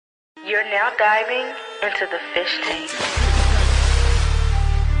You're now diving into the fish tank.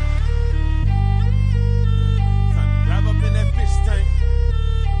 Dive up in that fish tank.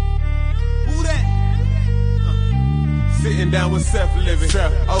 Who that? Sitting down with Seth Living,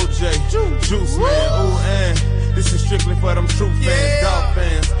 OJ, Juice Man, ooh, and this is strictly for them true fans, golf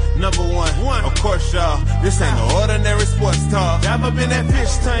fans. Number one, of course, y'all. This ain't no ordinary sports talk. Dive up in that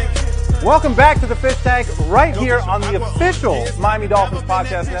fish tank. Welcome back to the Fish Tank, right here on the official Miami Dolphins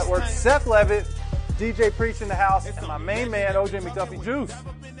Podcast Network. Seth Levitt, DJ Preach in the house, and my main man, OJ McDuffie Juice.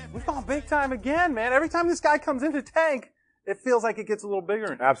 We've gone big time again, man. Every time this guy comes into Tank, it feels like it gets a little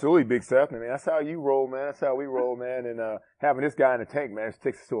bigger. Absolutely, Big Seth. I mean, that's how you roll, man. That's how we roll, man. And having this guy in the tank, man, it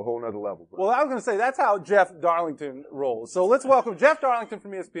takes us to a whole nother level, bro. Well, I was going to say, that's how Jeff Darlington rolls. So let's welcome Jeff Darlington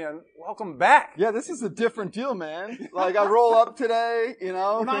from ESPN. Welcome back. Yeah, this is a different deal, man. Like, I roll up today, you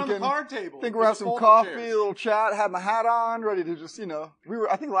know, We're not thinking, on the card table. think we'll have some coffee, a little chat, had my hat on, ready to just, you know,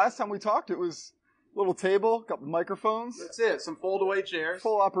 I think last time we talked, it was a little table, couple microphones. That's it. Some fold-away chairs.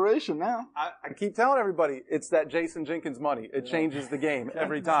 Full operation now. I keep telling everybody, it's that Jason Jenkins money. It changes the game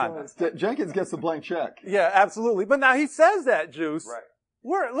every time. Jenkins gets a blank check. Yeah, absolutely. But now he says that, Juice.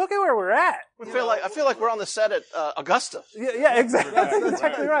 Right. Look at where we're at. I feel like we're on the set at Augusta. Yeah, exactly. That's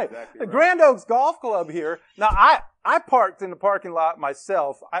exactly right. The Grand Oaks Golf Club here. Now, I parked in the parking lot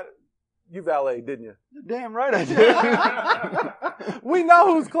myself. You valeted, didn't you? Damn right I did. We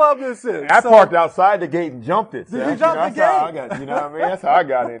know whose club this is. I parked outside the gate and jumped it. Did you jump the gate? That's how I got, you know what I mean? That's how I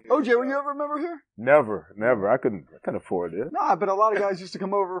got in. OJ, were you ever a member here? Never. I couldn't afford it. No, but a lot of guys used to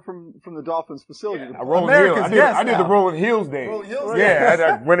come over from the Dolphins facility. I Rolling America's Hills. guest I did the now. Rolling Hills days. Rolling Hills?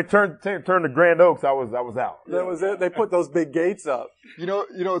 Yeah, when it turned to Grand Oaks, I was out. That was it. They put those big gates up. You know,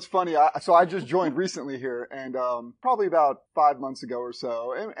 it's funny. So I just joined recently here, and probably about 5 months ago or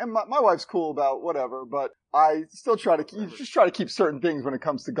so. And my wife's cool about whatever, but I still try to keep certain things when it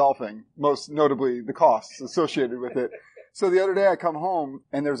comes to golfing, most notably the costs associated with it. So the other day I come home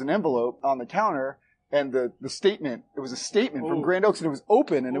and there's an envelope on the counter, and the statement. It was a statement from Grand Oaks, and it was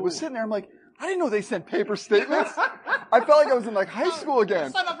open, and it was sitting there. I'm like, I didn't know they sent paper statements. I felt like I was in like high school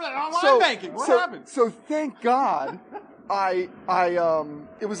again. Sign up for that online banking. What happened? So thank God,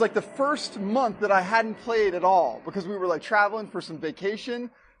 it was like the first month that I hadn't played at all because we were like traveling for some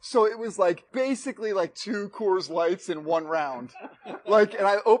vacation. So it was like basically like 2 Coors Lights in 1 round. Like, and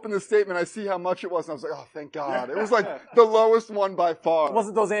I opened the statement, I see how much it was, and I was like, oh, thank God. It was like the lowest one by far. It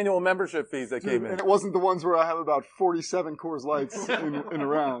wasn't those annual membership fees that came in. And it wasn't the ones where I have about 47 Coors Lights in a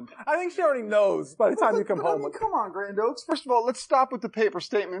round. I think she already knows by the time you come But I home. mean, come on, Grand Oaks. First of all, let's stop with the paper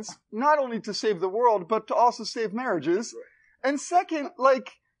statements, not only to save the world, but to also save marriages. And second,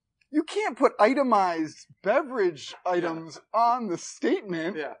 like, you can't put itemized beverage items on the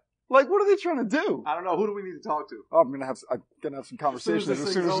statement. Yeah. Like, what are they trying to do? I don't know. Who do we need to talk to? Oh, I'm gonna have some conversations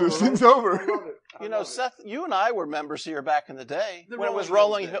as soon as this this thing's over. I love it. You know, Seth, you and I were members here back in the day The when it was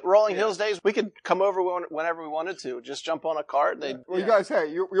Rolling Hills Rolling days. Hills days. We could come over whenever we wanted to. Just jump on a cart. They'd Well, you guys,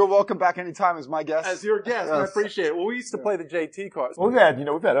 hey, you're welcome back anytime as my guest. As your guest, I Yes. appreciate it. Well, We used to play the JT cards. Well, we've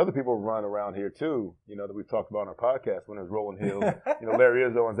had other people run around here too, you know, that we've talked about on our podcast when it was Rolling Hills. You know, Larry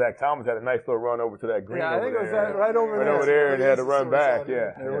Izzo and Zach Thomas had a nice little run over to that green Yeah, I think it over was there. right over Right there. over there and had to run back,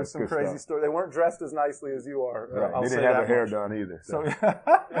 yeah. There Yeah, was some good crazy stuff. story. They weren't dressed as nicely as you are. Right. I'll They say didn't have that their hair much. done either. So.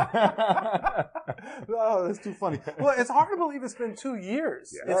 Oh, that's too funny. Well, it's hard to believe it's been 2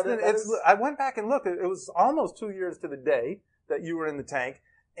 years. Yeah. I went back and looked. It was almost 2 years to the day that you were in the tank,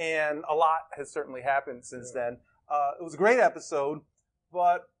 and a lot has certainly happened since then. It was a great episode,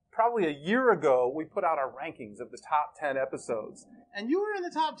 but probably a year ago we put out our rankings of the top 10 episodes. And you were in the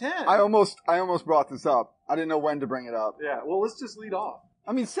top 10. I almost brought this up. I didn't know when to bring it up. Yeah. Well, let's just lead off.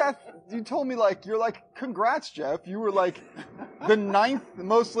 I mean, Seth, you told me you're like, congrats, Jeff. You were like the 9th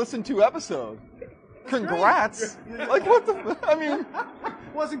most listened to episode. Congrats. Like, what the, I mean,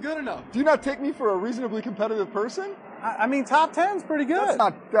 Wasn't good enough. do you not take me for a reasonably competitive person? I mean, top 10's pretty good.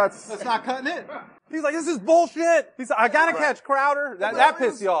 That's not cutting it. He's like, this is bullshit. He's like, I gotta catch Crowder. That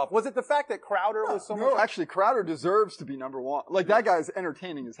pissed you off. Was it the fact that Crowder was so No, much? actually, Crowder deserves to be number 1. Like, that guy's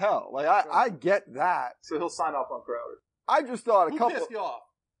entertaining as hell. Like, I get that. So he'll sign off on Crowder. I just thought a Who couple. pissed you off?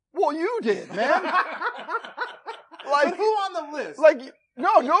 Well, you did, man. But who on the list?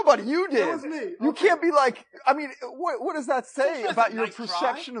 No, nobody. You did. That was me. You Okay. can't be like, I mean, what does that say That's about a your nice try.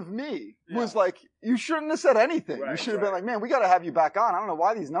 perception of me? Yeah. Was like, you shouldn't have said anything. You Right, should have been like, man, we got to have you back on. I don't know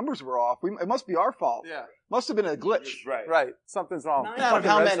why these numbers were off. It must be our fault. Yeah. Must have been a glitch. Right. Right. Something's wrong. Nine out of Fucking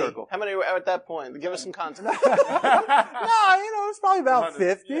how red many? circle. How many were at that point? Give us some context. No, it's probably about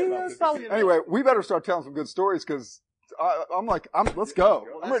 50. It's probably, Anyway, we better start telling some good stories because let's go.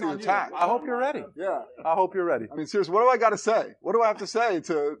 I'm ready to attack. I hope you're ready. Yeah. I hope you're ready. I mean, seriously, what do I got to say? What do I have to say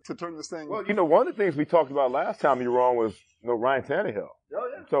to turn this thing? Well, one of the things we talked about last time you were on was Ryan Tannehill. Oh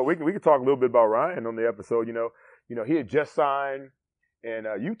yeah. So we can talk a little bit about Ryan on the episode. He had just signed, and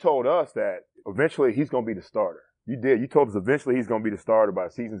you told us that eventually he's going to be the starter. You did. You told us eventually he's going to be the starter by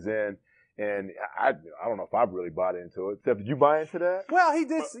season's end. And I don't know if I've really bought into it. Did you buy into that? Well, he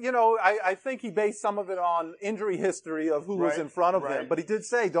did, I think he based some of it on injury history of who was in front of him. But he did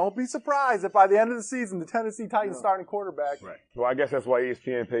say, don't be surprised if by the end of the season, the Tennessee Titans starting quarterback. Right. Well, I guess that's why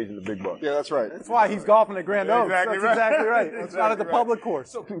ESPN pays him the big bucks. Yeah, that's right. That's why he's golfing at Grand Oaks. Exactly That's right. exactly right. It's not at the public course.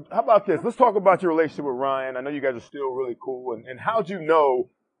 So, how about this? Let's talk about your relationship with Ryan. I know you guys are still really cool. And how'd you know,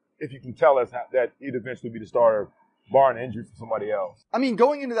 if you can tell us, that he'd eventually be the starter, barring injury from somebody else? I mean,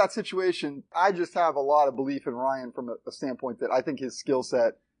 going into that situation, I just have a lot of belief in Ryan from a standpoint that I think his skill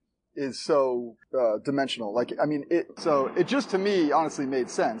set is so dimensional. It just to me honestly made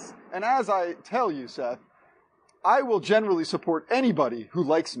sense. And as I tell you, Seth, I will generally support anybody who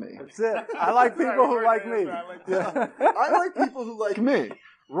likes me. That's it. I like people who like me. Yeah. I like people who like me.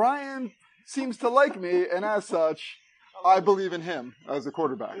 Ryan seems to like me, and as such, I believe in him as a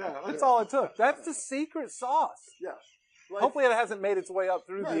quarterback. Yeah, that's all it took. That's the secret sauce. Yeah. Hopefully it hasn't made its way up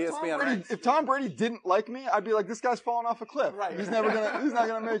through the ESPN ranks. If Tom Brady didn't like me, I'd be like, this guy's falling off a cliff. Right. He's not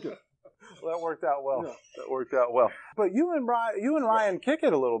gonna make it. Well, that worked out well. Yeah. That worked out well. But you and Ryan kick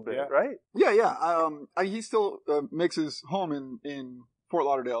it a little bit, right? Yeah. He still makes his home in Fort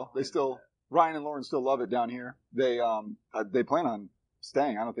Lauderdale. Ryan and Lauren still love it down here. They plan on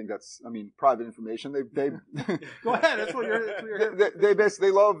staying. I don't think that's, private information. They Go ahead. That's what you're they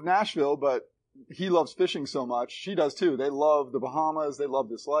basically love Nashville, but he loves fishing so much. She does too. They love the Bahamas. They love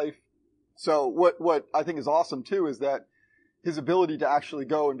this life. So what I think is awesome too is that his ability to actually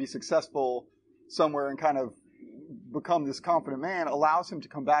go and be successful somewhere and kind of become this confident man allows him to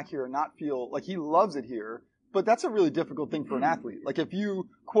come back here and not feel like he loves it here. But that's a really difficult thing for an athlete. Like if you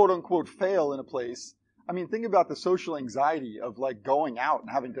quote unquote fail in a place, think about the social anxiety of like going out and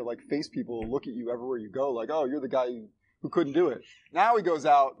having to like face people look at you everywhere you go. Like, oh, you're the guy who couldn't do it. Now he goes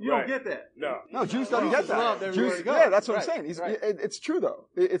out. You don't get that. No, Juice doesn't get that. Juice, that's what I'm saying. It's true though.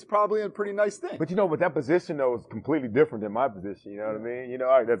 It's probably a pretty nice thing. But but that position though is completely different than my position. You know what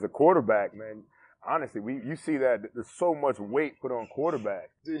I mean? As a quarterback, man, honestly, you see that there's so much weight put on quarterback.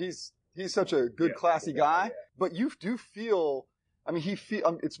 Dude, he's such a good, classy guy. Yeah. But you do feel.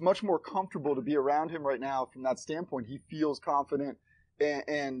 It's much more comfortable to be around him right now from that standpoint. He feels confident,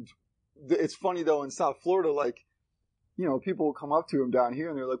 and it's funny though in South Florida, like, people will come up to him down here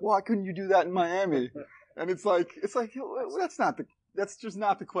and they're like, "Why couldn't you do that in Miami?" And it's like that's just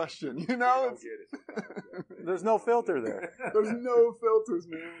not the question, There's no filter there. There's no filters,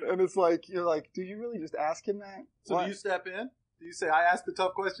 man. And it's like you're like, do you really just ask him that? So do you step in? Do you say, I ask the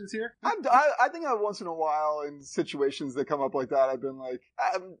tough questions here? I think once in a while in situations that come up like that, I've been like,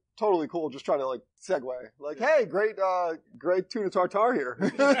 I'm totally cool. Just try to like segue. Like, hey, great tuna tartare here. He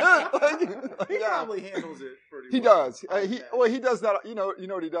probably handles it pretty well. He does. He does that. You know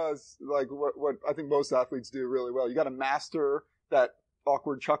what he does? Like what I think most athletes do really well. You got to master that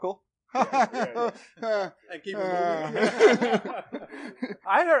awkward chuckle. And keep it moving.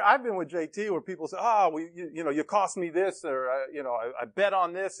 I've been with JT where people say, you cost me this, or I bet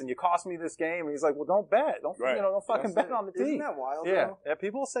on this and you cost me this game, and he's like, well, don't bet, don't fucking bet on the team. Isn't that wild? Yeah,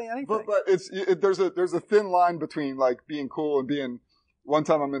 people will say anything. But there's a thin line between like being cool and being. One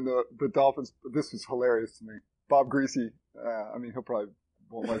time I'm in the Dolphins. This was hilarious to me. Bob Greasy. He'll probably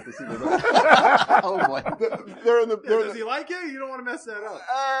won't like this either. Oh boy. Does he like it? You don't want to mess that up.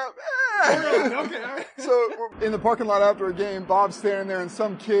 Okay, all right. So we're in the parking lot after a game, Bob's standing there and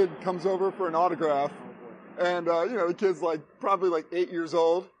some kid comes over for an autograph. And, the kid's like probably like 8 years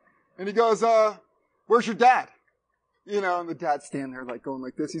old. And he goes, where's your dad? And the dad's standing there like going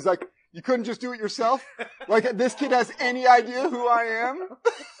like this. He's like, you couldn't just do it yourself? Like this kid has any idea who I am?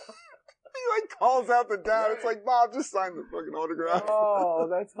 He like calls out the dad. It's like, Bob, just sign the fucking autograph. Oh,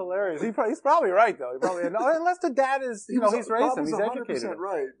 that's hilarious. He's probably right though. Unless the dad is, he's raised him, he's educated him.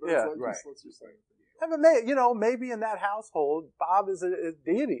 Right. Yeah, right. Let's just say. But maybe in that household, Bob is a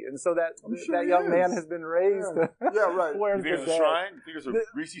deity, and so that young man has been raised. Yeah, right. You think there's a shrine? You think there's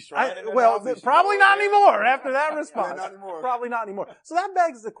a Greasy shrine? Probably not anymore. After that response, not anymore. Probably not anymore. So that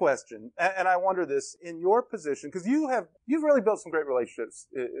begs the question, and I wonder this in your position, because you've really built some great relationships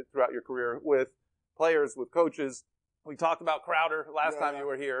throughout your career with players, with coaches. We talked about Crowder last time you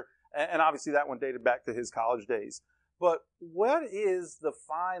were here, and obviously that one dated back to his college days. But what is the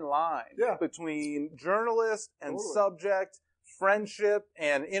fine line between journalist and subject, friendship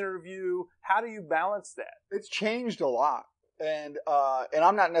and interview? How do you balance that? It's changed a lot. And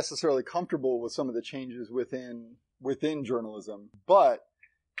I'm not necessarily comfortable with some of the changes within journalism, but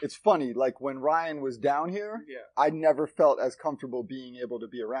it's funny, like when Ryan was down here, I never felt as comfortable being able to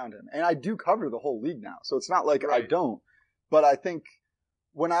be around him. And I do cover the whole league now, so it's not like I don't. But I think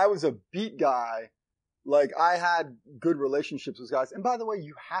when I was a beat guy, like I had good relationships with guys. And by the way,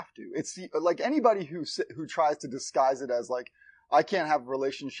 you have to. It's like anybody who tries to disguise it as like, I can't have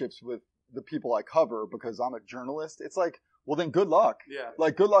relationships with the people I cover because I'm a journalist. It's like, well then good luck. Yeah.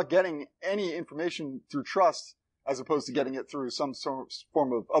 Like good luck getting any information through trust as opposed to getting it through some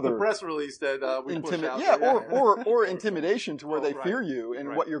form of other... The press release that we push out. Yeah, or intimidation to where they fear you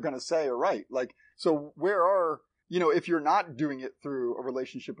and what you're going to say or write. Like, so where are, if you're not doing it through a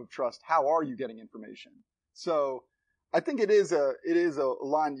relationship of trust, how are you getting information? So I think it is a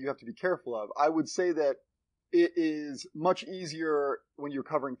line you have to be careful of. I would say that it is much easier when you're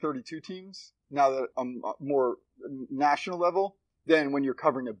covering 32 teams, now that I'm more national level, than when you're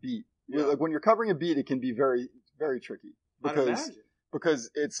covering a beat. Yeah. Like when you're covering a beat, it can be very, very tricky because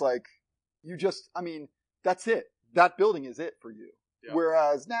it's like that's it. That building is it for you. Yeah.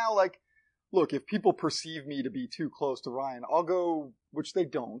 Whereas now, like, look, if people perceive me to be too close to Ryan, I'll go, which they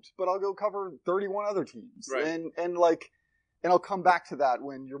don't, but I'll go cover 31 other teams. Right. And I'll come back to that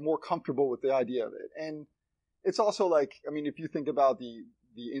when you're more comfortable with the idea of it. And it's also like, I mean, if you think about the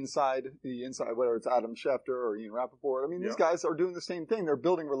inside, whether it's Adam Schefter or Ian Rappaport, I mean, these guys are doing the same thing. They're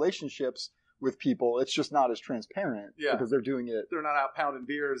building relationships with people. It's just not as transparent because they're doing it. They're not out pounding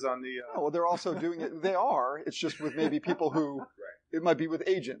beers on the... No, well, they're also doing it. They are. It's just with maybe people who... It might be with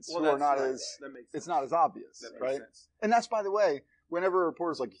agents who are not as... It's not as obvious, right? Sense. And that's, by the way, whenever a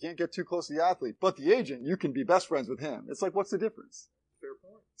reporter's like, you can't get too close to the athlete, but the agent, you can be best friends with him. It's like, what's the difference? Fair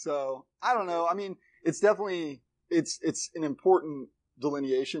point. So, I don't know. I mean, it's definitely... It's an important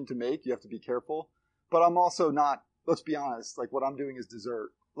delineation to make. You have to be careful. But I'm also not... Let's be honest. Like, what I'm doing is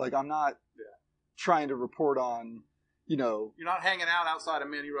dessert. Like, I'm not trying to report on, You're not hanging out outside of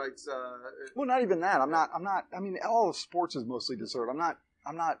Manny Wright's... Well, not even that. I'm not, I mean, all of sports is mostly dessert. I'm not...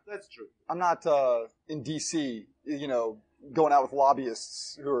 That's true. I'm not, in D.C., going out with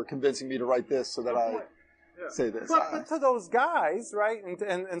lobbyists who are convincing me to write this so that I say this. But to those guys, right,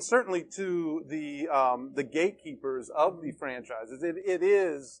 and certainly to the gatekeepers of the franchises, it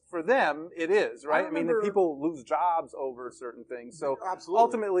is, for them, it is, right? I mean, people lose jobs over certain things. So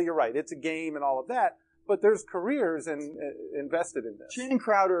ultimately, you're right. It's a game and all of that. But there's careers invested in this. Channing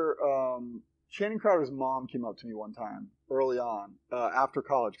Crowder's mom came up to me one time early on after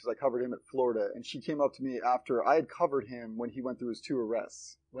college because I covered him at Florida. And she came up to me after I had covered him when he went through his 2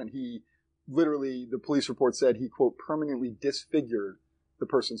 arrests, when he literally, the police report said he, quote, permanently disfigured the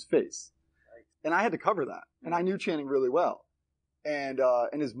person's face. And I had to cover that. And I knew Channing really well. And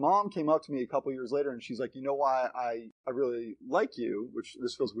his mom came up to me a couple years later and she's like, you know why I really like you, which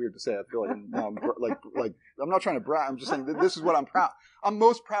this feels weird to say. I feel like I'm not trying to brag. I'm just saying that this is what I'm proud. I'm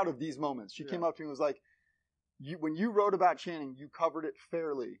most proud of these moments. She came up to me and was like, when you wrote about Channing, you covered it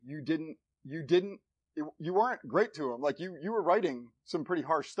fairly. You weren't great to him. Like you were writing some pretty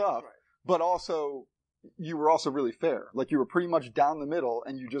harsh stuff, but also you were also really fair. Like you were pretty much down the middle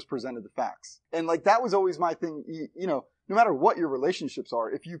and you just presented the facts. And like that was always my thing, no matter what your relationships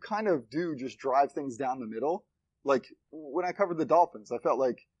are, if you kind of do just drive things down the middle, like when I covered the Dolphins, I felt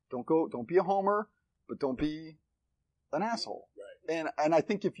like don't be a homer, but don't be an asshole. Right. And I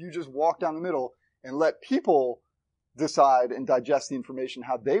think if you just walk down the middle and let people decide and digest the information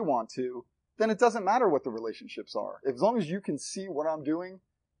how they want to, then it doesn't matter what the relationships are. As long as you can see what I'm doing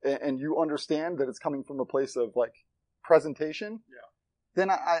and you understand that it's coming from a place of like presentation, then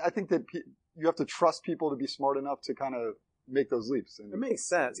I think that you have to trust people to be smart enough to kind of make those leaps. It makes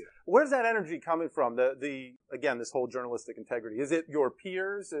sense. Yeah. Where's that energy coming from? Again, this whole journalistic integrity. Is it your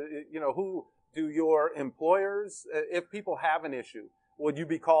peers? Who do your employers? If people have an issue, would you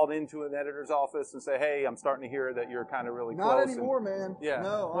be called into an editor's office and say, "Hey, I'm starting to hear that you're kind of really close"? Not anymore, man. Yeah.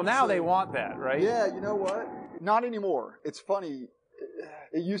 No. Well, now they want that, right? Yeah. You know what? Not anymore. It's funny.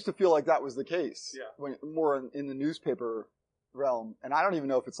 It used to feel like that was the case. Yeah. When more in the newspaper realm, and I don't even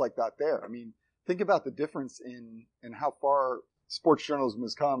know if it's like that there. I mean, think about the difference in how far sports journalism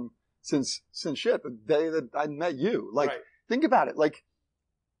has come since the day that I met you. Like, think about it. Like,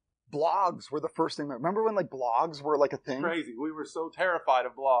 blogs were the first thing. Remember when like blogs were like a thing? Crazy. We were so terrified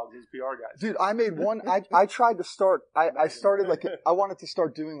of blogs as PR guys. Dude, I made one. I tried to start. I started like I wanted to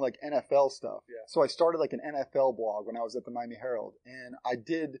start doing like NFL stuff. Yeah. So I started like an NFL blog when I was at the Miami Herald, and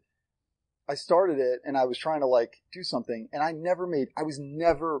I started it and I was trying to like do something and I was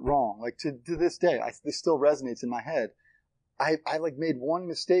never wrong. Like to this day, this still resonates in my head. I like made one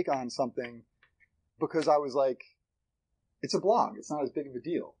mistake on something because I was like, it's a blog. It's not as big of a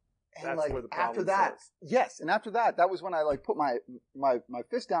deal. And That's like where the after problem that, starts. yes. And after that, that was when I like put my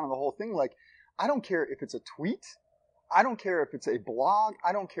fist down on the whole thing. Like, I don't care if it's a tweet. I don't care if it's a blog.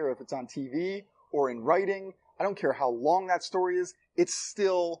 I don't care if it's on TV or in writing. I don't care how long that story is. It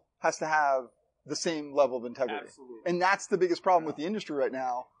still has to have the same level of integrity. Absolutely. And that's the biggest problem with the industry right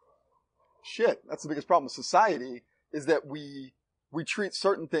now. Shit, that's the biggest problem with society, is that we treat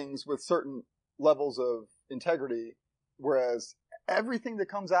certain things with certain levels of integrity, whereas everything that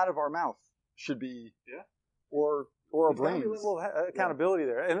comes out of our mouth should be, or our There's gotta be a brains. little accountability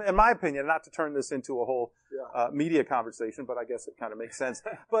there. In my opinion, not to turn this into a whole media conversation, but I guess it kind of makes sense.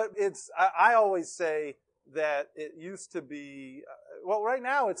 But I always say that it used to be, well, right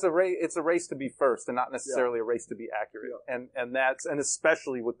now it's a race to be first and not necessarily a race to be accurate. And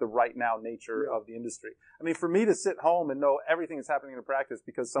especially with the right now nature of the industry. I mean, for me to sit home and know everything that's happening in practice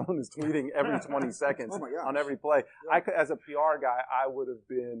because someone is tweeting every 20 seconds on every play, as a PR guy, I would have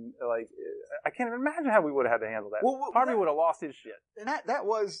been like, I can't even imagine how we would have had to handle that. Harvey would have lost his shit. And that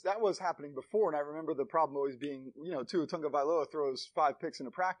was happening before, and I remember the problem always being, Tua Tagovailoa throws 5 picks in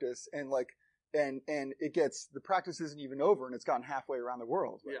a practice, and like, and it gets, the practice isn't even over, and it's gotten halfway around the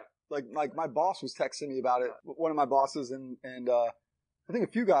world. Like my boss was texting me about it, one of my bosses, and I think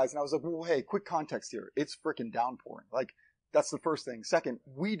a few guys, and I was like, well, hey, quick context here. It's freaking downpouring. Like, that's the first thing. Second,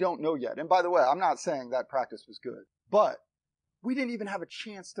 we don't know yet. And by the way, I'm not saying that practice was good, but we didn't even have a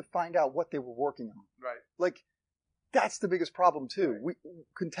chance to find out what they were working on. Right. Like, that's the biggest problem too. We,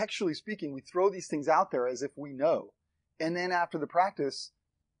 contextually speaking, we throw these things out there as if we know. And then after the practice,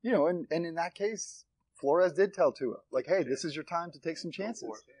 and in that case, Flores did tell Tua, like, hey, this is your time to take some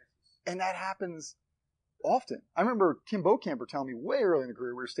chances. And that happens often. I remember Kim Bocamper telling me way early in the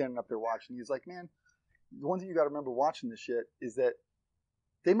career, we were standing up there watching. He's like, man, the one thing you got to remember watching this shit is that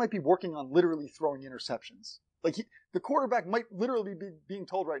they might be working on literally throwing interceptions. Like, the quarterback might literally be being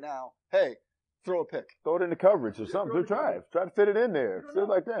told right now, hey, throw a pick. Throw it in the coverage or something. Do try to fit it in there. Shit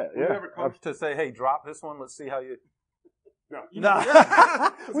like that. You ever coach to say, hey, drop this one. Let's see how you... No.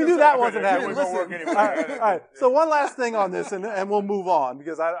 We knew that wasn't happening. It won't work anyway. All right. So one last thing on this, and we'll move on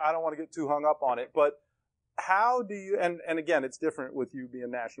because I don't want to get too hung up on it. But how do you, and again, it's different with you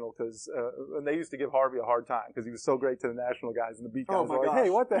being national because and they used to give Harvey a hard time because he was so great to the national guys and the beat guys. Oh my were like, gosh. hey,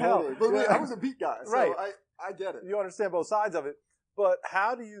 what the hell? But I was a beat guy, so right. I get it. You understand both sides of it. But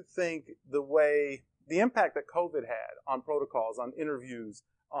how do you think the impact that COVID had on protocols, on interviews,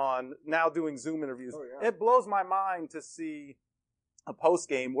 on now doing Zoom interviews, it blows my mind to see a post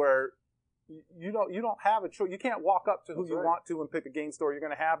game where you don't have a choice. You can't walk up to who you want to and pick a game story. You're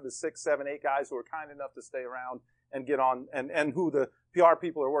going to have the 6, 7, 8 guys who are kind enough to stay around and get on, and who the PR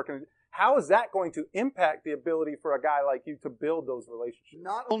people are working. How is that going to impact the ability for a guy like you to build those relationships?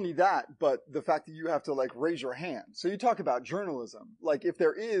 Not only that, but the fact that you have to like raise your hand. So you talk about journalism. Like, if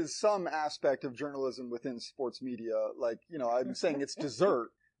there is some aspect of journalism within sports media, like, I'm saying it's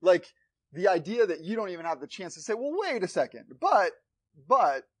dessert. Like, the idea that you don't even have the chance to say, well, wait a second, but,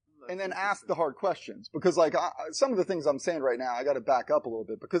 and then ask the hard questions. Because like, some of the things I'm saying right now, I got to back up a little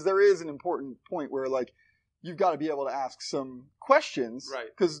bit because there is an important point where like, you've got to be able to ask some questions. Right.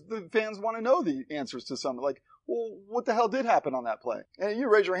 Because the fans want to know the answers to some, like, well, what the hell did happen on that play? And you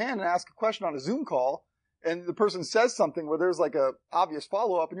raise your hand and ask a question on a Zoom call, and the person says something where there's like a obvious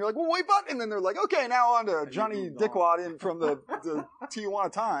follow-up, and you're like, well, wait, but, and then they're like, okay, now on to Johnny Dickwad in from the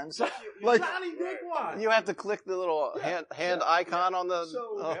Tijuana Times. Like, Johnny Dickwad. You have to click the little hand icon on the.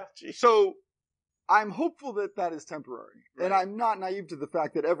 So I'm hopeful that is temporary, and I'm not naive to the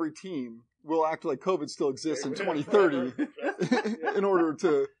fact that every team will act like COVID still exists in 2030 in order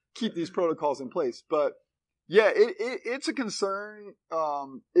to keep these protocols in place. But yeah, it's a concern.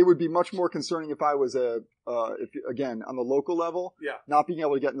 It would be much more concerning if I was again, on the local level, not being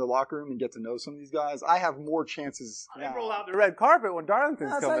able to get in the locker room and get to know some of these guys. I have more chances now. I roll out the red carpet when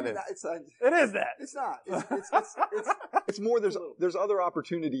Darlington's coming in. It is that. It's not. It's more. There's other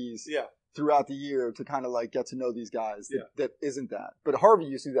opportunities. Throughout the year to kind of like get to know these guys that isn't that. But Harvey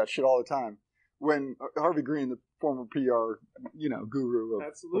used to do that shit all the time. When Harvey Green, the former PR, guru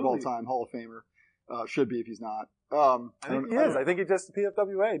of all time, Hall of Famer, should be if he's not. I think he is. I think he just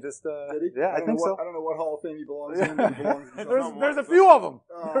PFWA. Did he? Yeah, I think so. I don't know what Hall of Fame he belongs in. There's a few of them.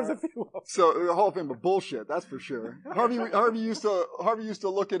 So the Hall of Fame of bullshit, that's for sure. Harvey used to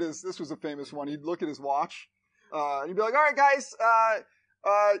look at his. This was a famous one. He'd look at his watch, and he'd be like, "All right, guys,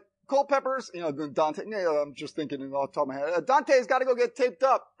 Culpeppers, Dante, I'm just thinking off the top of my head, Dante's got to go get taped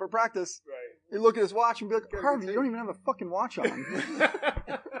up for practice." Right. He'd look at his watch and be like, Harvey, you don't even have a fucking watch on.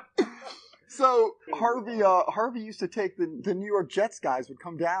 So Harvey used to take the New York Jets guys would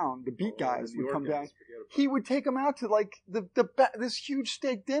come down, the beat guys would come down. He would take them out to like this huge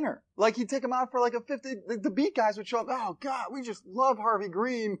steak dinner. Like he'd take them out for like a 50. The beat guys would show up. Oh God, we just love Harvey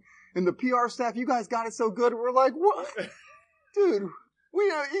Green and the PR staff. You guys got it so good. We're like, what, dude?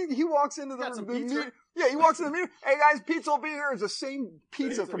 He walks into the meeting. Yeah, he walks in the meeting. Hey guys, pizza will be here. It's the same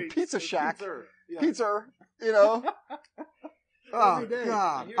pizza from Pizza Shack. Pizza, you know. Oh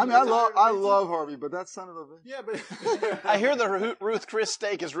God! I mean, I love Harvey, but that son of a bitch. Yeah, but I hear the Ruth Chris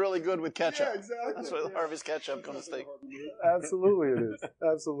steak is really good with ketchup. Yeah, exactly. That's what Harvey's ketchup on the steak. Absolutely, it is.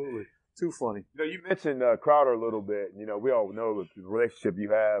 Absolutely, too funny. You know, you mentioned Crowder a little bit. You know, we all know the relationship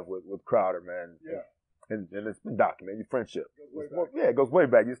you have with Crowder, man. Yeah. And it's been documented, your friendship. It goes way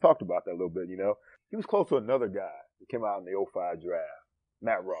back. You just talked about that a little bit, you know. He was close to another guy that came out in the 05 draft,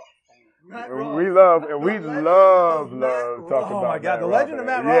 Matt Roth. We love talking about. Oh my God, Matt the Roth, legend of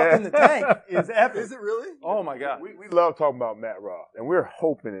Matt Roth in the tank is epic. Is it really? Oh my God, we love talking about Matt Roth, and we're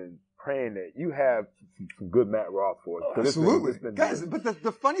hoping and praying that you have some good Matt Roth for us. Absolutely, guys. But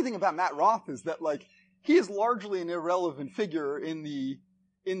the funny thing about Matt Roth is that like he is largely an irrelevant figure in the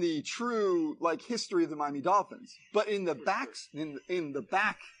true like history of the Miami Dolphins, but in the back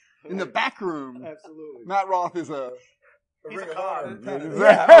room, Absolutely. Matt Roth is a Ring of Honor.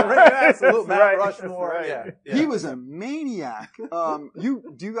 absolute Mount right. Rushmore. Right. Yeah. He was a maniac. Do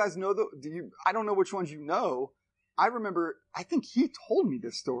you guys know I don't know which ones you know. I remember. I think he told me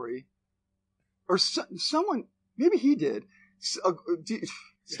this story, or someone. Maybe he did.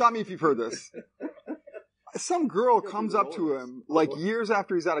 Stop me if you've heard this. Some girl comes up to him like years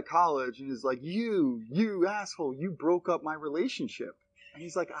after he's out of college and is like, "You asshole! You broke up my relationship." And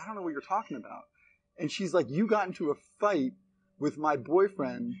he's like, "I don't know what you're talking about." And she's like, "You got into a fight with my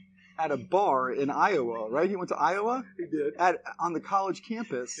boyfriend at a bar in Iowa, right? He went to Iowa? He did. On the college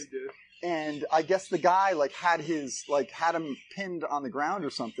campus. He did. And I guess the guy like had him pinned on the ground or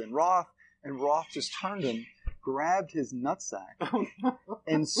something. Roth just turned him, grabbed his nutsack,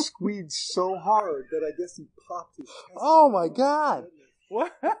 and squeezed so hard that I guess he popped his chest. Oh my God.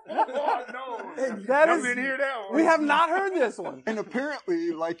 What? Oh, no. That I is- didn't hear that one. We have not heard this one. And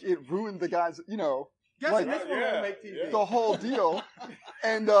apparently, like, it ruined the guy's, Guess like, this one won't make TV. the whole deal.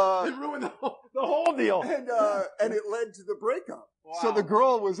 And, It ruined the whole deal. and it led to the breakup. Wow. So the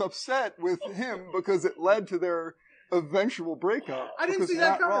girl was upset with him because it led to their eventual breakup. I didn't Because see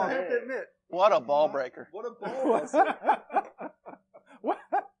that Matt coming, Roth- I have to admit. What a ball breaker. What a ball. What?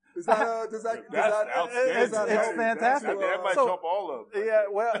 Does that That's outstanding. It's fantastic. That might So- trump all of them. Yeah,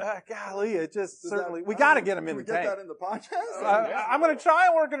 well, golly, it just certainly, we got to get him in the Can we tank. get that in the podcast? I'm going to try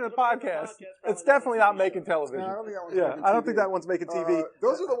and work it in the podcast. It's definitely not making television. No, I don't think that one's Yeah, making I don't TV. think that one's making TV.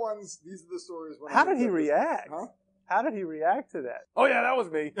 Those are the ones. These are the stories. When How I did he looked at this. react? Huh? How did he react to that? Oh yeah, that was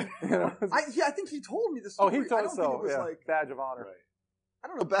me. You know? I think he told me the Oh, story. he I told don't us think so. it was Yeah, like badge of honor. I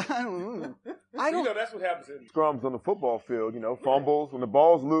don't know. I don't know. I You don't. know, that's what happens in scrums on the football field. You know, fumbles when the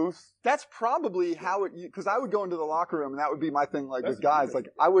ball's loose. That's probably how it. Because I would go into the locker room and that would be my thing. Like with guys, like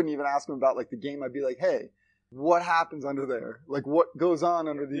I wouldn't even ask them about like the game. I'd be like, hey, what happens under there? Like what goes on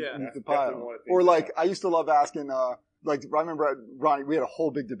under the That's pile? definitely one of the things Or that like happens. I used to love asking. Like I remember Ronnie. We had a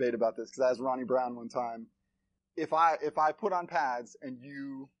whole big debate about this because I asked Ronnie Brown one time. If I put on pads and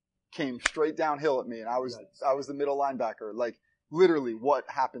you came straight downhill at me and I was the middle linebacker, like literally what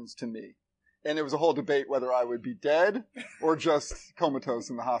happens to me? And it was a whole debate whether I would be dead or just comatose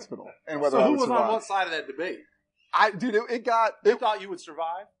in the hospital and whether So I who would was survive. on what side of that debate? You thought you would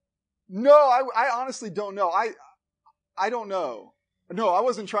survive? No, I honestly don't know. I don't know. No, I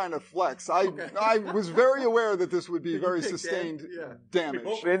wasn't trying to flex. I was very aware that this would be very pick sustained dead?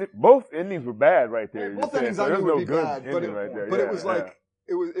 damage. Both endings were bad right there. Both You said. endings So I there's knew no would be good bad, but ending right there. it was like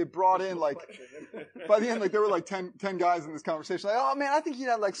it brought in like by the end like there were like 10 guys in this conversation like, oh man, I think he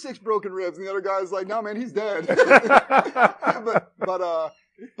had like 6 broken ribs, and the other guy's like, no man, he's dead.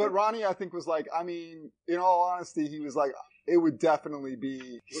 but Ronnie I think was like, I mean, in all honesty, he was like, it would definitely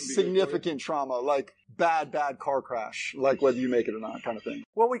be significant trauma, like bad car crash, like whether you make it or not kind of thing.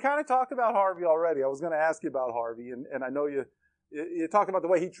 Well, we kind of talked about Harvey already. I was going to ask you about Harvey, and I know you talked about the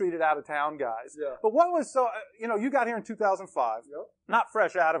way he treated out-of-town guys. Yeah. But what was so, you got here in 2005, Yep. not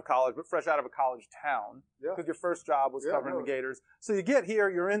fresh out of college, but fresh out of a college town, Yeah. because your first job was Yeah, covering really. the Gators. So you get here,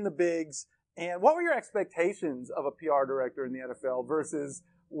 you're in the bigs, and what were your expectations of a PR director in the NFL versus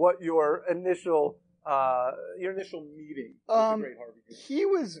what your initial meeting with the great Harvey did?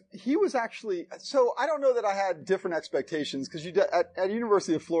 He was actually, so I don't know that I had different expectations because at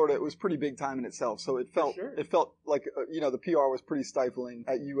University of Florida it was pretty big time in itself, so it felt like the PR was pretty stifling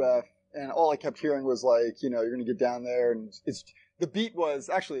at UF, and all I kept hearing was like, you're going to get down there, and the beat was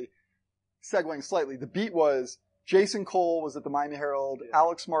actually segueing slightly, the beat was Jason Cole was at the Miami Herald,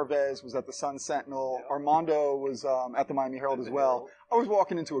 Alex Marvez was at the Sun Sentinel, Armando was at the Miami Herald as well. I was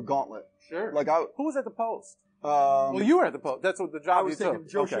walking into a gauntlet. Sure. Who was at the Post? Well, you were at the Post. That's what the job you took.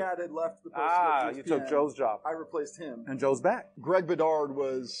 Joe Shad had left the Post. You took Joe's job. I replaced him. And Joe's back. Greg Bedard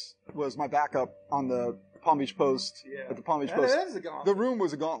was my backup on the Palm Beach Post. At the Palm Beach Post. That is a gauntlet. The room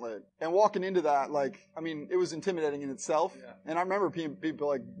was a gauntlet. And walking into that, it was intimidating in itself. Yeah. And I remember people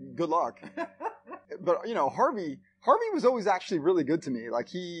like, good luck. But, Harvey was always actually really good to me. Like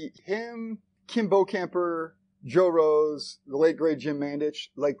him, Kim Bocamper, Joe Rose, the late great Jim Mandich,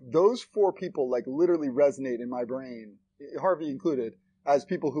 like those four people like literally resonate in my brain, Harvey included, as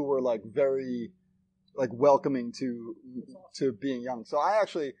people who were like very like welcoming to being young. So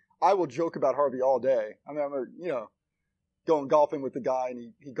I will joke about Harvey all day. I mean, I'm going golfing with the guy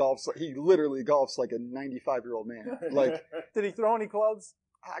and he literally golfs like a 95-year-old man. Like, did he throw any clubs?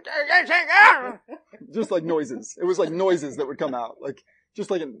 Just like noises. It was like noises that would come out, like just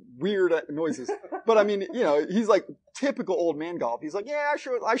like weird noises. But I mean, he's like typical old man golf. He's like, yeah,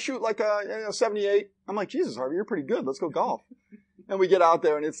 I shoot like a 78. I'm like, Jesus, Harvey, you're pretty good. Let's go golf. And we get out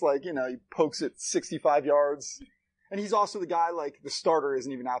there and it's like, he pokes it 65 yards. And he's also the guy, like, the starter isn't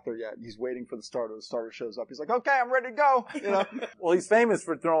even out there yet. He's waiting for the starter. The starter shows up. He's like, okay, I'm ready to go. Well, he's famous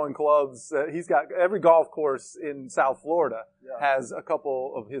for throwing clubs. He's got every golf course in South Florida has a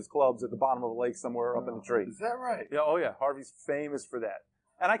couple of his clubs at the bottom of a lake somewhere up in the tree. Is that right? Yeah, oh, yeah. Harvey's famous for that.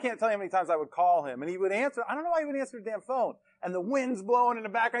 And I can't tell you how many times I would call him, and he would answer. I don't know why he would answer the damn phone. And the wind's blowing in the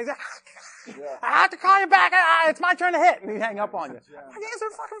background. He's like, I have to call you back. It's my turn to hit. And he'd hang up on you. I answer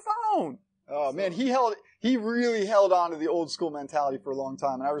the fucking phone. Oh man, he really held on to the old school mentality for a long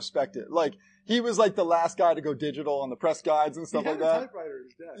time, and I respect it. Like, he was like the last guy to go digital on the press guides and stuff like that. Typewriter at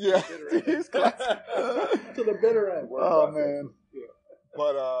his desk. Yeah, he's to the bitter end. Oh man. Yeah.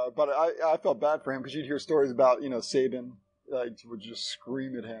 But I felt bad for him because you'd hear stories about, Saban would just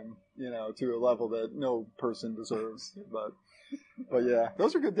scream at him, to a level that no person deserves. But yeah,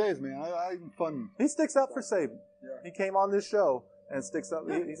 those are good days, man. I had fun. He sticks up for Saban. Yeah. He came on this show. And sticks up.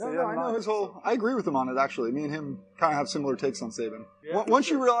 I know his whole. I agree with him on it. Actually, me and him kind of have similar takes on Saban. Yeah, once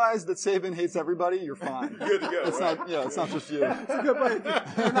you realize that Saban hates everybody, you're fine. Good to go. It's not. Yeah, it's not just you. It's a good way.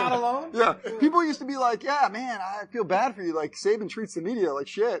 You're not alone. Yeah, people used to be like, "Yeah, man, I feel bad for you. Like Saban treats the media like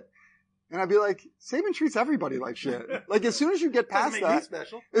shit," and I'd be like, "Saban treats everybody like shit." Like as soon as you get past that,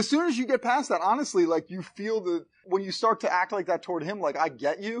 as soon as you get past that, honestly, like you feel when you start to act like that toward him, like I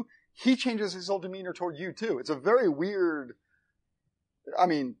get you. He changes his whole demeanor toward you too. It's a very weird. I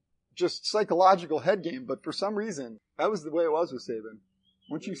mean, just psychological head game, but for some reason, that was the way it was with Saban.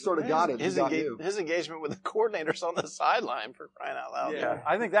 Once you sort of got it, his engagement with the coordinators on the sideline, for crying out loud. Yeah,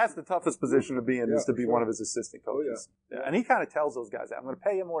 I think that's the toughest position to be in, is to be one of his assistant coaches. Oh, yeah. And he kind of tells those guys that I'm going to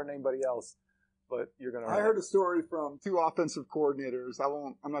pay you more than anybody else, but you're going to. I heard a story from two offensive coordinators.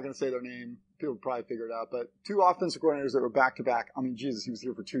 I'm not going to say their name. People probably figure it out, but two offensive coordinators that were back to back. I mean, Jesus, he was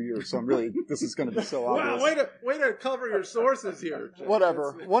here for 2 years, so I'm really, this is going to be so obvious. Wow, way to cover your sources here.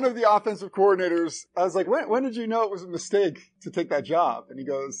 Whatever. One of the offensive coordinators, I was like, when did you know it was a mistake to take that job? And he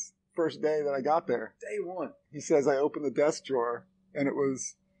goes, first day that I got there. Day one. He says, I opened the desk drawer, and it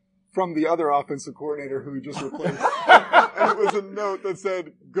was from the other offensive coordinator who he just replaced. And it was a note that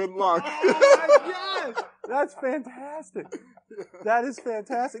said, good luck. Oh my God! That's fantastic. That is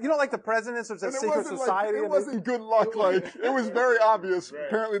fantastic. Like the presidents of the secret society. It wasn't good luck. It was very obvious. Right.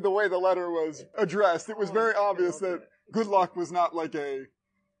 Apparently, the way the letter was addressed, it was very obvious that good luck was not like a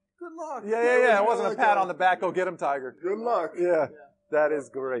good luck. Yeah. It wasn't a pat on the back. Go get him, Tiger. Good luck. Yeah. That is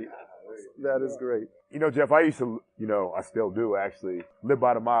great. That is great. Jeff, I used to, I still do actually live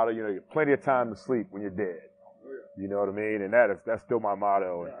by the motto, you have plenty of time to sleep when you're dead. You know what I mean? And that's still my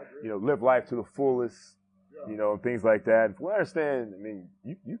motto. And, live life to the fullest. And things like that. And from what I understand, I mean,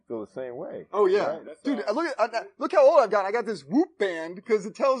 you feel the same way. Oh yeah, right? Dude, look how old I've gotten. I got this Whoop band because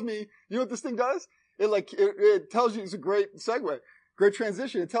it tells me, you know what this thing does? It tells you, it's a great segue, great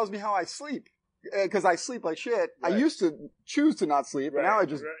transition. It tells me how I sleep because I sleep like shit. Right. I used to choose to not sleep, but now I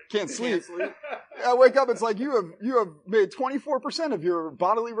just can't sleep. I wake up, it's like you have made 24% of your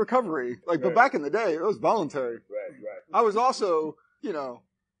bodily recovery. But back in the day, it was voluntary. Right. I was also,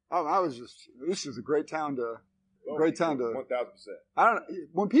 I was just, this is a great town to 1,000%. I don't know.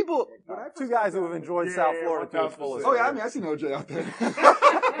 When people, two guys who have enjoyed South Florida to its fullest. Oh yeah, I mean, I seen OJ out there.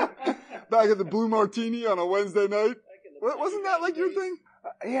 Back at the Blue Martini on a Wednesday night. Wasn't that like your thing?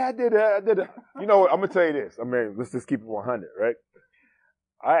 Yeah, I did. You know what? I'm gonna tell you this. I mean, let's just keep it 100, right?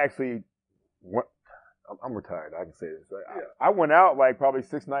 I actually I'm retired. I can say this. Right? Yeah. I went out like probably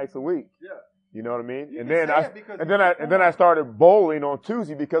 6 nights a week. Yeah. You know what I mean? You And can then say it because and then I started bowling on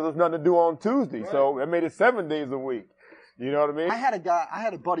Tuesday because there's nothing to do on Tuesday. Right. So it made it 7 days a week. You know what I mean? I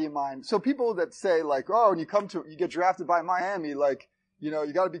had a buddy of mine. So people that say like, oh, when you get drafted by Miami, like, you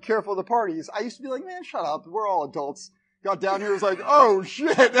got to be careful of the parties. I used to be like, man, shut up. We're all adults. Got down here, was like, oh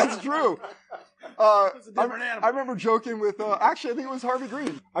shit, that's true. I remember joking with, actually, I think it was Harvey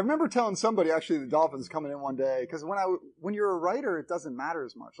Green. I remember telling somebody, actually, the Dolphins coming in one day, because when you're a writer, it doesn't matter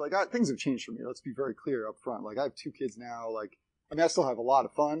as much. Like, things have changed for me. Let's be very clear up front. Like, I have 2 kids now. Like, I mean, I still have a lot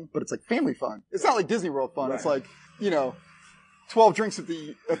of fun, but it's like family fun. It's not like Disney World fun. Right. It's like, 12 drinks at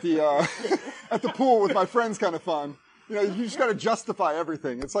the at the pool with my friends kind of fun. You just got to justify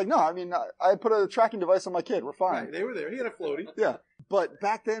everything. It's like, no, I mean, I put a tracking device on my kid. We're fine. Right, they were there. He had a floaty. Yeah. But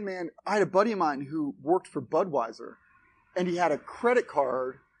back then, man, I had a buddy of mine who worked for Budweiser, and he had a credit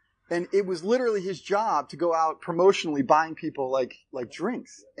card, and it was literally his job to go out promotionally buying people like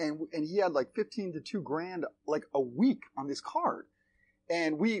drinks. And he had like 15 to $2,000 like a week on this card.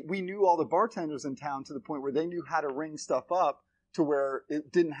 And we knew all the bartenders in town to the point where they knew how to ring stuff up to where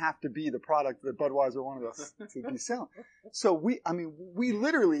it didn't have to be the product that Budweiser wanted us to be selling. So we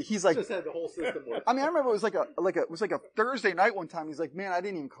literally, he's like, just had the whole system work. I mean, I remember it was like a Thursday night one time. He's like, man, I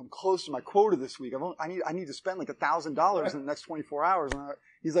didn't even come close to my quota this week. I need to spend like $1,000 in the next 24 hours. And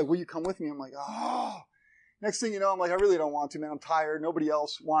he's like, will you come with me? I'm like, oh. Next thing you know, I'm like, I really don't want to, man. I'm tired. Nobody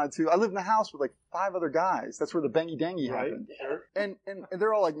else wanted to. I lived in a house with like 5 other guys. That's where the bengy dangy happened. Sure. And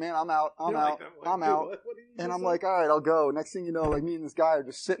they're all like, man, I'm out. I'm out. And I'm like, all right, I'll go. Next thing you know, like me and this guy are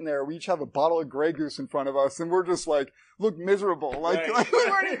just sitting there. We each have a bottle of Grey Goose in front of us, and we're just like, look miserable. Like we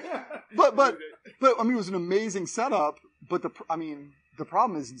weren't. But I mean, it was an amazing setup. But the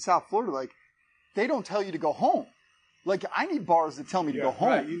problem is in South Florida, like they don't tell you to go home. Like, I need bars that tell me to go home.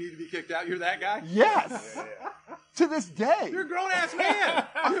 Right. You need to be kicked out. You're that guy? Yes. To this day. You're a grown-ass man.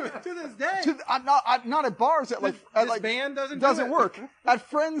 To this day. Not at bars. This band doesn't work. At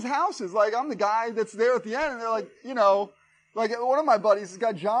friends' houses. Like, I'm the guy that's there at the end, and they're like, like one of my buddies, this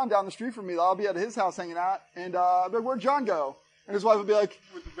guy John down the street from me, I'll be at his house hanging out, and I'll be like, where'd John go? And his wife would be like,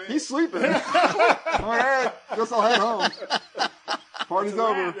 he's sleeping. All right, guess I'll head home. Party's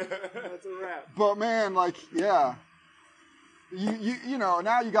over. That's a wrap. But man, like, yeah.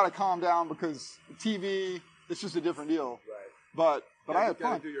 Now you got to calm down because TV, it's just a different deal. Right. But I had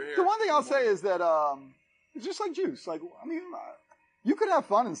fun. The one thing I'll say is that it's just like juice. Like, I mean, you could have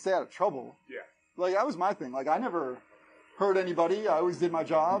fun and stay out of trouble. Yeah. Like, that was my thing. Like, I never hurt anybody. I always did my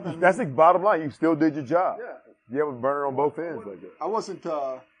job. And that's the bottom line. You still did your job. Yeah. You have a burner on both ends like that. I wasn't,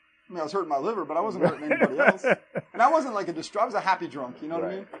 I was hurting my liver, but I wasn't hurting anybody else. And I wasn't like I was a happy drunk. You know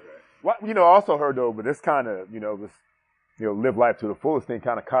what I mean? Well, I also heard though, but this kind of, this, live life to the fullest thing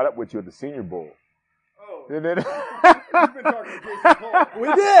kind of caught up with you at the Senior Bowl. Oh. And then You've been talking to Jason Cole.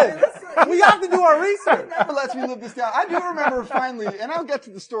 We did. We have to do our research. Never lets me live this down. I do remember finally, and I'll get to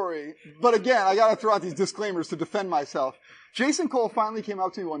the story, but again, I got to throw out these disclaimers to defend myself. Jason Cole finally came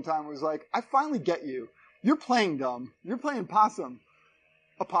up to me one time and was like, I finally get you. You're playing dumb. You're playing possum.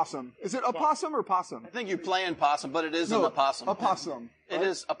 A possum. Is it a possum or possum? I think you're playing possum, but it is an opossum. A possum. It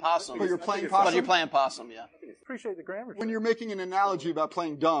is a possum. But you're playing possum? But you're playing possum, yeah. Appreciate the grammar. When you're making an analogy about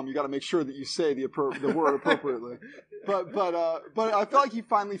playing dumb, you got to make sure that you say the word appropriately. But I feel like he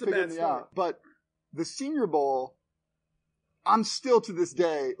finally figured me out. But the Senior Bowl, I'm still to this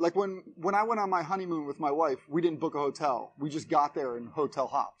day, like when I went on my honeymoon with my wife, we didn't book a hotel. We just got there and hotel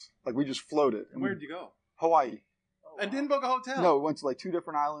hopped. Like we just floated. And where did you go? Hawaii. And didn't book a hotel? No, we went to like 2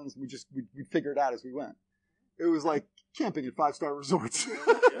 different islands. We figured it out as we went. It was like camping at 5-star resorts.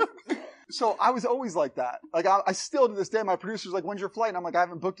 So I was always like that. Like I still to this day, my producer's like, when's your flight? And I'm like, I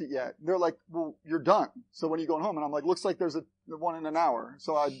haven't booked it yet. They're like, well, you're done. So when are you going home? And I'm like, looks like there's one in an hour.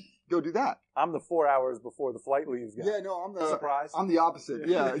 So I'd go do that. I'm the 4 hours before the flight leaves guy. Yeah, no, I'm the surprise. I'm the opposite.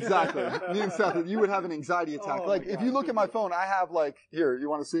 Yeah, exactly. Me and Seth, you would have an anxiety attack. Like if you look at my phone, I have like, here, you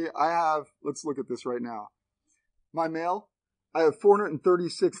want to see? Let's look at this right now. My mail, I have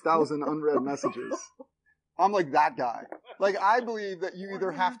 436,000 unread messages. I'm like that guy. Like I believe that you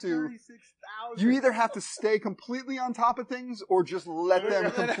either have to stay completely on top of things or just let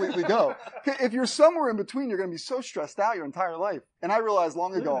them completely go. If you're somewhere in between, you're going to be so stressed out your entire life. And I realized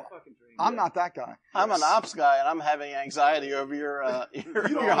long ago, I'm not that guy. I'm an ops guy, and I'm having anxiety over your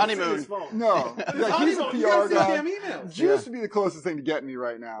honeymoon. No, he's a PR guy. Juice would be the closest thing to getting me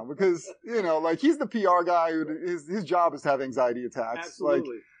right now because like he's the PR guy who his job is to have anxiety attacks.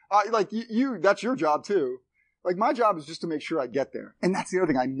 Absolutely. Like you, that's your job too. Like my job is just to make sure I get there, and that's the other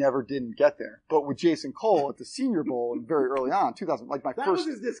thing. I never didn't get there. But with Jason Cole at the Senior Bowl and very early on, 2000, like my that first.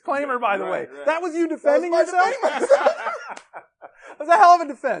 was his disclaimer, by the way. That was you defending yourself. That's a hell of a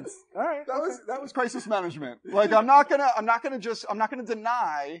defense. All right. That was crisis management. Like I'm not gonna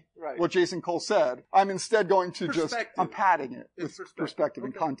deny what Jason Cole said. I'm instead going to I'm padding it with perspective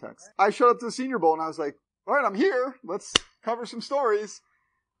and context. I showed up to the Senior Bowl and I was like, all right, I'm here. Let's cover some stories.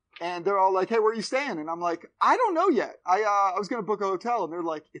 And they're all like, hey, where are you staying? And I'm like, I don't know yet. I was going to book a hotel. And they're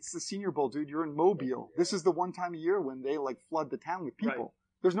like, it's the Senior Bowl, dude. You're in Mobile. This is the one time a year when they like flood the town with people.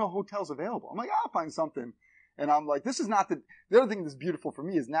 Right. There's no hotels available. I'm like, I'll find something. And I'm like, this is not the other thing that's beautiful for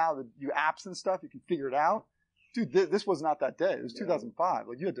me is now that you apps and stuff, you can figure it out. Dude, this was not that day. It was 2005.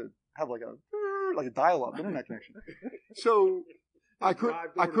 Like you had to have like a dial-up internet connection. So I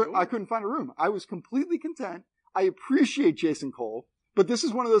couldn't find a room. I was completely content. I appreciate Jason Cole. But this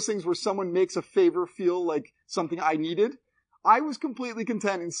is one of those things where someone makes a favor feel like something I needed. I was completely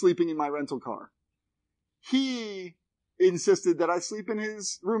content in sleeping in my rental car. He insisted that I sleep in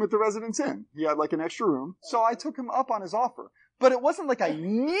his room at the Residence Inn. He had like an extra room. So I took him up on his offer. But it wasn't like I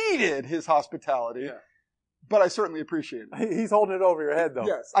needed his hospitality. Yeah. But I certainly appreciate it. He's holding it over your head, though.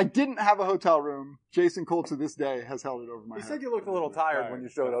 Yes. I didn't have a hotel room. Jason Cole, to this day, has held it over my head. You said you looked a little tired when you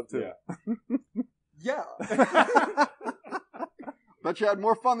showed up, too. Yeah. Bet you had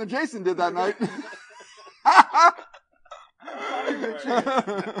more fun than Jason did that night.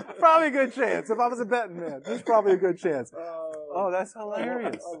 Probably a good chance. If I was a betting man, there's probably a good chance. Oh, that's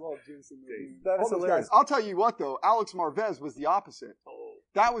hilarious. I love Jason. That is hilarious. Guys, I'll tell you what, though. Alex Marvez was the opposite.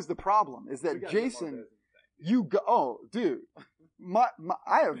 That was the problem, is that Jason, dude.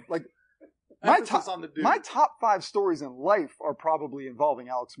 I have, like, my top 5 stories in life are probably involving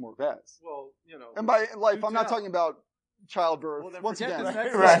Alex Marvez. Well, you know. And by life, I'm not talking about childbirth. Well, once again,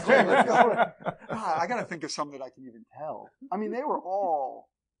 right. I got to think of some that I can even tell. I mean, they were all,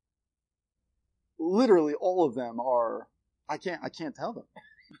 literally all of them are. I can't tell them.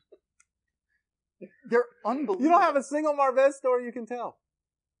 They're unbelievable. You don't have a single Marvez story you can tell.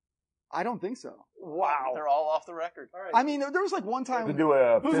 I don't think so. Wow. They're all off the record. All right. I mean, there was like one time. To do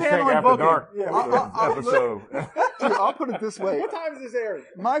a Who's Fish handling Tank booking? After Dark episode. Dude, I'll put it this way. What time is this airing?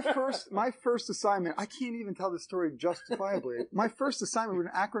 My first assignment, I can't even tell this story justifiably. My first assignment was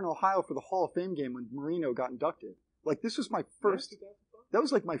in Akron, Ohio for the Hall of Fame game when Marino got inducted. Like, this was my first, that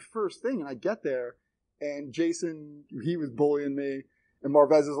was like my first thing. And I get there and Jason, he was bullying me. And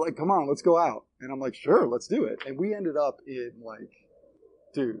Marvez is like, come on, let's go out. And I'm like, sure, let's do it. And we ended up in like,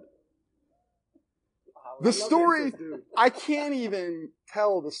 dude. The story, I can't even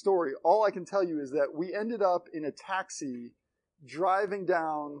tell the story. All I can tell you is that we ended up in a taxi driving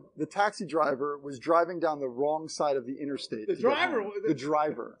down, the taxi driver was driving down the wrong side of the interstate. The driver? The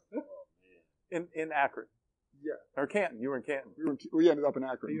driver. In Akron. Yeah. Or Canton. You were in Canton. We ended up in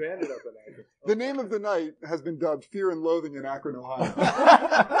Akron. You ended up in Akron. The name of the night has been dubbed Fear and Loathing in Akron, Ohio.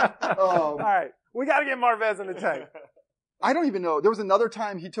 All right. We got to get Marvez in the tank. I don't even know. There was another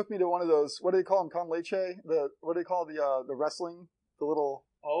time he took me to one of those, what do they call them, con leche? What do they call the wrestling? The little...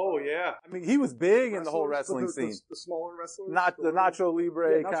 Oh, yeah. I mean, he was big in the whole wrestling scene. The smaller wrestlers? Not the Nacho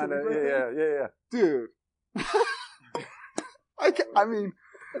Libre kind of, yeah. Dude. I mean...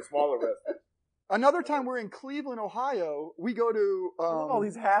 The smaller wrestlers. Another time we're in Cleveland, Ohio, we go to... all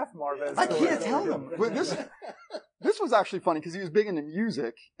these half Marvez. I can't tell them. This was actually funny because he was big into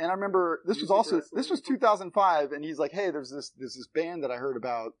music, and I remember this was 2005, and he's like, "Hey, there's this band that I heard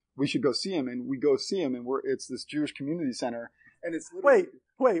about. We should go see him." And we go see him, and it's this Jewish community center, and it's wait.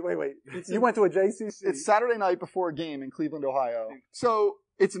 You went to a JCC? It's Saturday night before a game in Cleveland, Ohio. So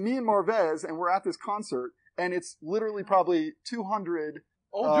it's me and Marvez, and we're at this concert, and it's literally probably 200.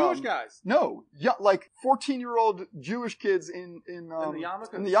 Jewish guys? No, like 14-year-old Jewish kids in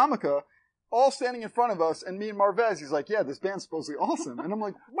the yarmulke. All standing in front of us, and me and Marvez, he's like, yeah, this band's supposedly awesome. And I'm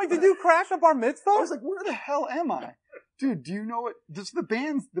like, wait, did you crash a bar mitzvah? I was like, where the hell am I? Dude, do you know what?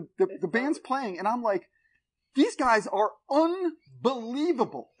 The band's playing, and I'm like, these guys are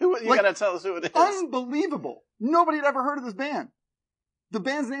unbelievable. You gotta tell us who it is. Unbelievable. Nobody had ever heard of this band. The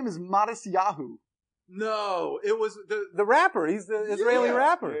band's name is Modest Yahoo. No, it was the rapper. He's the Israeli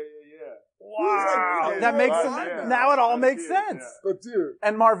rapper. Yeah. Wow, that makes sense. Yeah. Now it all makes sense. But dude,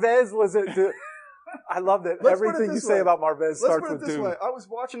 and Marvez was it? I love that everything you say about Marvez starts with dude. I was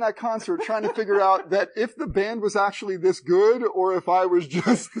watching that concert trying to figure out that if the band was actually this good, or if I was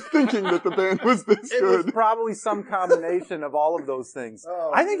just thinking that the band was this good. It was probably some combination of all of those things.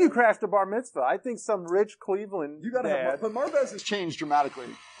 Oh, I think you crashed a bar mitzvah. I think some rich Cleveland but Marvez has changed dramatically.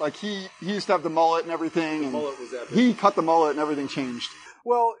 Like he used to have the mullet and everything. And mullet was epic. He cut the mullet and everything changed.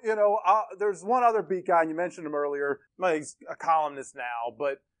 Well, there's one other beat guy, and you mentioned him earlier. Well, he's a columnist now,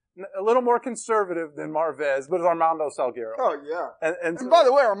 but a little more conservative than Marvez, but it's Armando Salguero. Oh, yeah. And by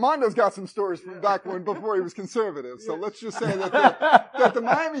the way, Armando's got some stories from back before he was conservative. So let's just say that the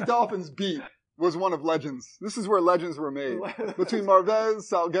Miami Dolphins beat was one of legends. This is where legends were made. Between Marvez,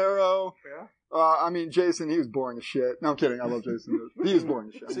 Salguero. Yeah. Jason, he was boring as shit. No, I'm kidding. I love Jason. He was boring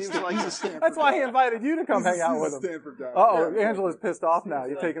as shit. Seems like he's a Stanford. that's why he invited you to come hang out with He's a him. Stanford guy. Uh-oh, Yeah. Angela's pissed off now.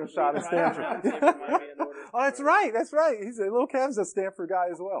 You're taking a shot at Stanford. Oh, that's right. He's a little Kev's a Stanford guy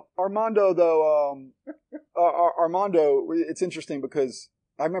as well. Armando, though, Armando, it's interesting because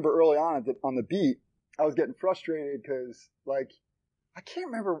I remember early on on the beat, I was getting frustrated because, like, I can't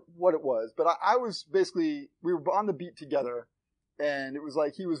remember what it was, but I was basically, we were on the beat together, and it was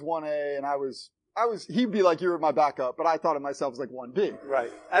like he was 1A, and he'd be like, you're my backup, but I thought of myself as like 1B.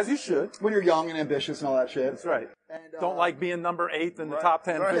 Right. As you should. When you're young and ambitious and all that shit. That's right. And, Don't like being number 8 in the top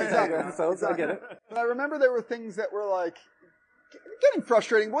 10. Right, exactly. So I get it. But I remember there were things that were like getting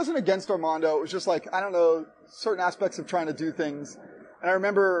frustrating. It wasn't against Armando. It was just like, I don't know, certain aspects of trying to do things. And I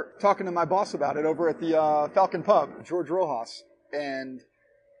remember talking to my boss about it over at the Falcon Pub, George Rojas, and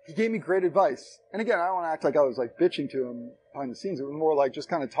he gave me great advice. And again, I don't want to act like I was like bitching to him behind the scenes. It was more like just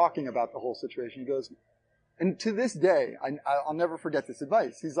kind of talking about the whole situation. He goes, and to this day, I'll never forget this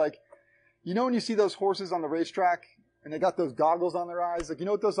advice. He's like, you know when you see those horses on the racetrack and they got those goggles on their eyes? Like, you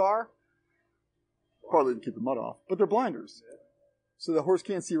know what those are? Partly to keep the mud off, but they're blinders. So the horse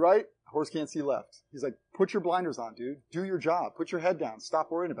can't see right, the horse can't see left. He's like, put your blinders on, dude. Do your job. Put your head down.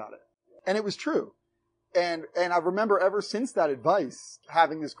 Stop worrying about it. And it was true. And I remember ever since that advice,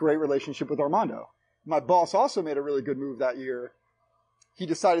 having this great relationship with Armando. My boss also made a really good move that year. He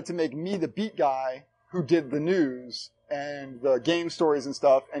decided to make me the beat guy who did the news and the game stories and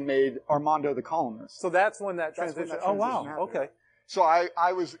stuff, and made Armando the columnist. So that's when that That's when transition. that Oh, wow. transition happened. Okay. So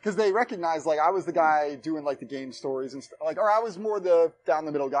I was, because they recognized, like, I was the guy doing, like, the game stories and stuff, like, or I was more the down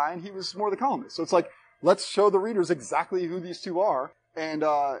the middle guy, and he was more the columnist. So it's like, let's show the readers exactly who these two are. And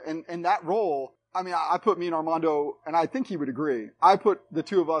that role, I mean, I put me and Armando, and I think he would agree, I put the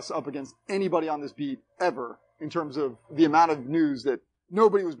two of us up against anybody on this beat ever, in terms of the amount of news that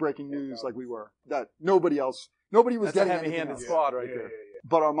nobody was breaking news like we were. That nobody was That's a getting anything heavy-handed else. squad right there.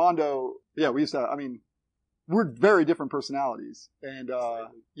 But Armando, we used to, I mean, we're very different personalities. And,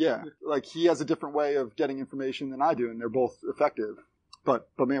 like he has a different way of getting information than I do, and they're both effective. But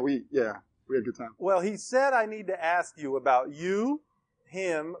man, we had a good time. Well, he said I need to ask you about you,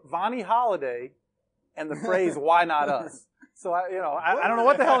 him, Vonnie Holiday, and the phrase, why not us? So, I don't know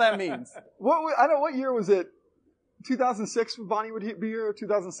what the hell that means. I don't know, what year was it? 2006 Vonnie would be here,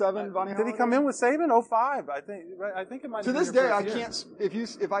 2007 Vonnie Did he come in with Saban? 05, I think. Right? I think it might To be this your day, first I year.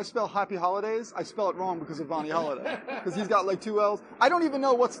 can't, if I spell Happy Holidays, I spell it wrong because of Vonnie Holiday. Because he's got like 2 L's. I don't even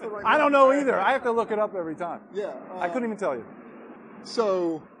know what's the right I don't one. know either. I have to look it up every time. Yeah. I couldn't even tell you.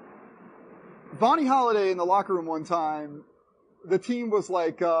 So, Vonnie Holiday in the locker room one time, the team was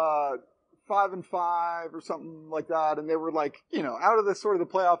like 5-5 or something like that, and they were like, out of the sort of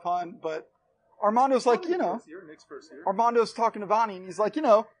the playoff hunt, but Armando's like, Nick's first year. Armando's talking to Vonnie, and he's like,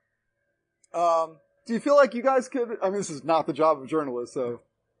 do you feel like you guys could, I mean, this is not the job of a journalist, so,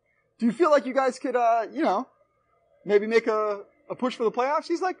 do you feel like you guys could, maybe make a push for the playoffs?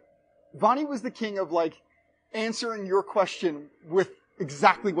 He's like, Vonnie was the king of, like, answering your question with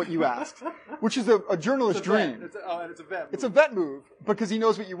exactly what you asked, which is a journalist's dream. It's a vet. It's a vet move because he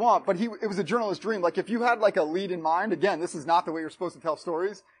knows what you want, but it was a journalist's dream. Like if you had like a lead in mind, again, this is not the way you're supposed to tell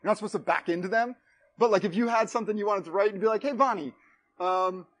stories. You're not supposed to back into them. But like if you had something you wanted to write and be like, hey, Vonnie,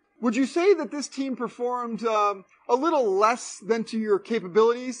 would you say that this team performed a little less than to your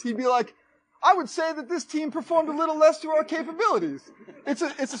capabilities? He'd be like, I would say that this team performed a little less to our capabilities. It's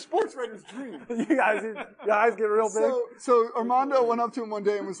a sports writer's dream. You guys get real big. So Armando went up to him one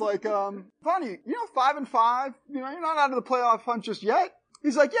day and was like, Vonnie, 5-5, you're not out of the playoff hunt just yet.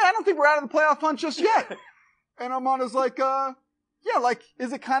 He's like, yeah, I don't think we're out of the playoff hunt just yet. And Armando's like,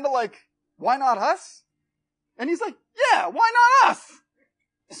 is it kind of like, why not us? And he's like, yeah, why not us?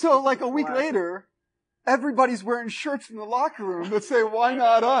 So like a week later, everybody's wearing shirts in the locker room that say, why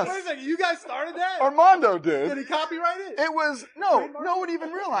not us? Wait a second, you guys started that? Armando did. Did he copyright it? It was, no one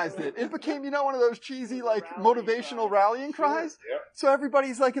even realized it. It became, one of those cheesy, like, motivational rallying cries. Yep. So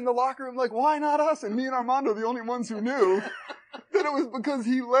everybody's, like, in the locker room, like, why not us? And me and Armando, the only ones who knew that it was because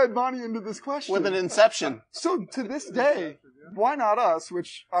he led Vonnie into this question. With an inception. So to this day, why not us,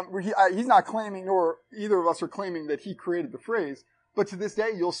 which he's not claiming, nor either of us are claiming that he created the phrase, but to this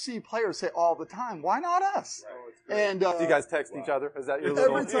day, you'll see players say all the time, why not us? And Do you guys text each other? Is that your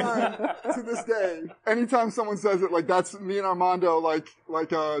little... every time, to this day, anytime someone says it, like that's me and Armando, like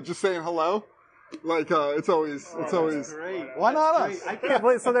just saying hello. It's always. Great. Why not That's us? great. I can't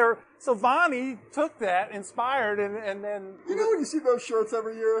believe. So Vonnie took that, inspired, and then You know when you see those shirts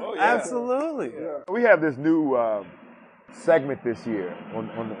every year? Oh, yeah. absolutely. Yeah. We have this new segment this year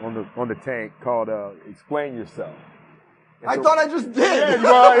on the tank called "Explain Yourself." I thought I just did.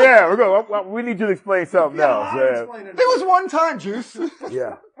 We're going. We need you to explain something else. It was one time, Juice.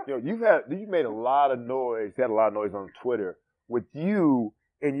 Yeah. You've made a lot of noise. Had a lot of noise on Twitter with you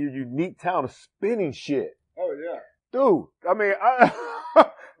and your unique talent of spinning shit, Oh yeah. dude. I mean,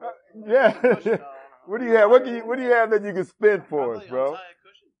 yeah. What do you have? What do you have that you can spin for us, bro?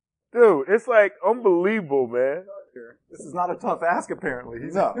 Dude, it's like unbelievable, man. This is not a tough ask, apparently.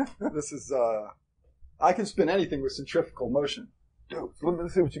 No, this is. I can spin anything with centrifugal motion. Dude,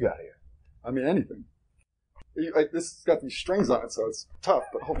 let's see what you got here. I mean, anything. This has got these strings on it, so it's tough.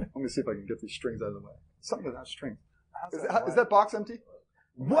 But hold on, let me see if I can get these strings out of the way. Something without strings. Is that box empty?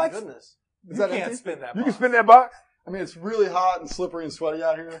 What? Goodness. Is You that can't empty? spin that. You can box. spin that box? I mean, it's really hot and slippery and sweaty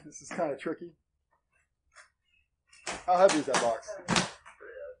out here. This is kind of tricky. How heavy is that box?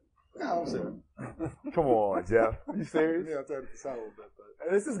 No, I'm serious. Come on, Jeff. You serious? Yeah, I have to sound a little bit,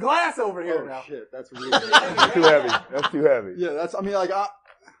 but. This is glass over here Oh now. shit, that's really. That's too heavy. That's too heavy. Yeah, that's. I mean, like,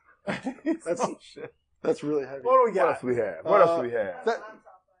 that's shit. that's really heavy. What do we What got? else we have? What else do we have?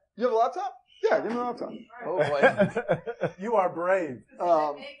 You have a laptop? Yeah, give me a laptop. Oh boy. You are brave.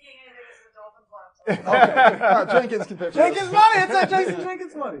 Jenkins can pay for Jenkins this. money. It's that Jason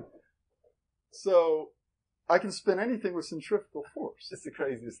Jenkins money. So, I can spin anything with centrifugal force. It's the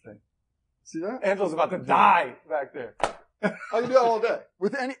craziest thing. See that? Angela's about to die back there. I can do that all day.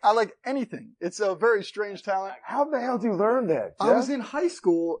 I like anything. It's a very strange talent. How the hell did you learn that, Jeff? I was in high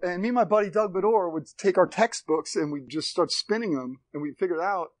school, and me and my buddy Doug Bedore would take our textbooks and we'd just start spinning them, and we'd figure it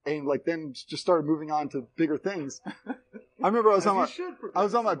out, and then just started moving on to bigger things. I remember I was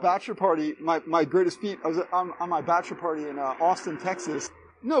on my bachelor party, my greatest feat. I was on my bachelor party in Austin, Texas.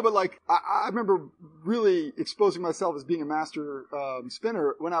 No, but I remember really exposing myself as being a master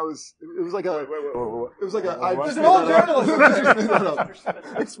spinner when it was like a. There's an old journalist.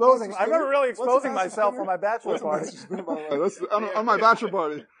 Exposing. I remember really exposing myself on my bachelor party. On my bachelor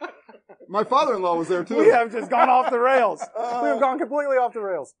party. My father-in-law was there too. We have just gone off the rails. We have gone completely off the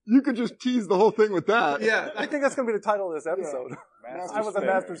rails. You could just tease the whole thing with that. Yeah, I think that's going to be the title of this episode. I was a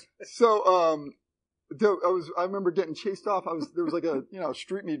master. So, I remember getting chased off. There was like a,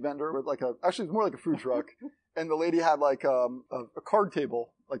 street meat vendor with actually it was more like a food truck. And the lady had like, a card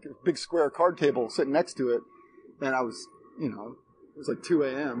table, like a big square card table sitting next to it. And I was, it was like 2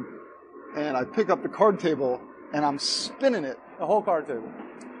 a.m. And I pick up the card table and I'm spinning it. The whole card table.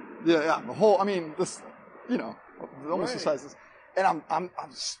 Yeah, the whole, this, almost the size of this. And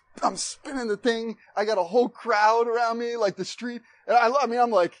I'm spinning the thing. I got a whole crowd around me, like the street. And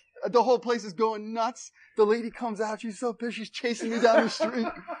I'm like, the whole place is going nuts. The lady comes out. She's so pissed. She's chasing me down the street.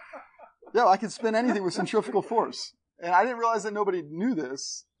 Yeah, I can spin anything with centrifugal force. And I didn't realize that nobody knew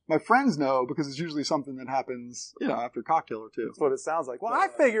this. My friends know because it's usually something that happens, after a cocktail or two. That's what it sounds like. Well, I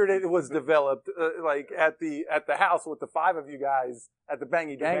figured it was developed at the house with the 5 of you guys at the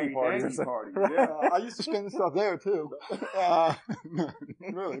Bangy Dangy party. Right? Yeah, I used to spin stuff there too.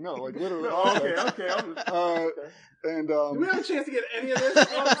 Really, no, like literally. Okay. And Do we have a chance to get any of this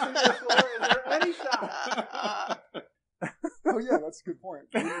on the floor? Is there any shot? Oh yeah, that's a good point.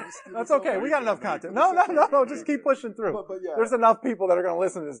 That's okay. We got enough content. No. Just keep pushing through. But yeah. There's enough people that are going to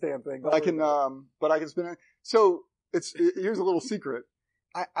listen to this damn thing. But I can spin it. So here's a little secret.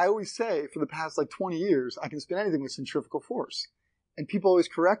 I always say for the past 20 years, I can spin anything with centrifugal force. And people always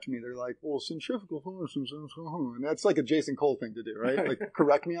correct me. They're like, well, centrifugal force. And that's like a Jason Cole thing to do, right? Like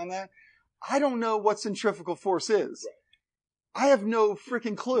correct me on that. I don't know what centrifugal force is. I have no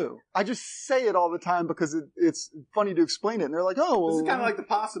freaking clue. I just say it all the time because it's funny to explain it. And they're like, oh, well. This is kind of like the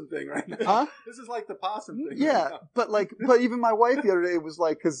possum thing, right? Huh? This is like the possum thing. Yeah. But even my wife the other day was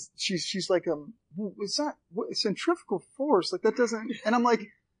like, cause she's like, it's not centrifugal force. Like that doesn't, and I'm like,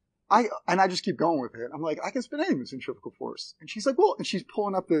 I just keep going with it. I'm like, I can spin anything with centrifugal force. And she's like, well, and she's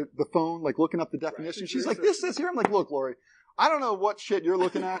pulling up the phone, like looking up the definition. She's like, this says here. I'm like, look, Lori, I don't know what shit you're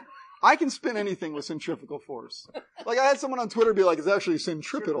looking at. I can spin anything with centrifugal force. Like I had someone on Twitter be like, it's actually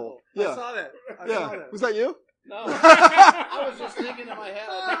centripetal. Yeah. I saw that. Was that you? No. I was just thinking in my head,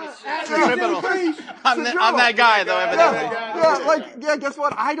 I think it's centripetal. I'm that guy, though, evidently. Guess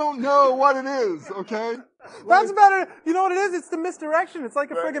what? I don't know what it is, okay? That's better. You know what it is? It's the misdirection. It's like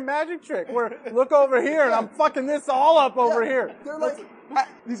a friggin' magic trick where look over here and I'm fucking this all up over here. They're like,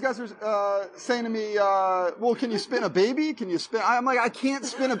 these guys are saying to me, well, can you spin a baby? Can you spin? I'm like, I can't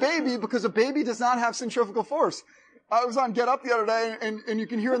spin a baby because a baby does not have centrifugal force. I was on Get Up the other day and you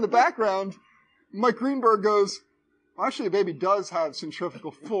can hear in the background, Mike Greenberg goes, well, actually, a baby does have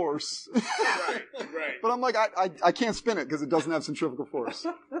centrifugal force. Right. But I'm like, I can't spin it because it doesn't have centrifugal force.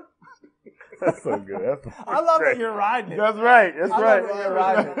 That's so good. I love that you're riding it. That's right. That's I right. love that you're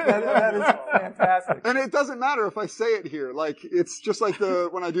riding it. That is fantastic. And it doesn't matter if I say it here. Like, it's just like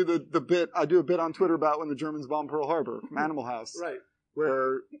when I do the bit, I do a bit on Twitter about when the Germans bombed Pearl Harbor from Animal House. Right.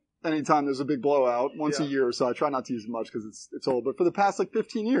 Where anytime there's a big blowout, once a year or so, I try not to use it much because it's old. But for the past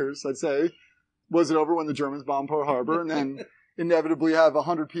 15 years, I'd say, was it over when the Germans bombed Pearl Harbor? And then inevitably have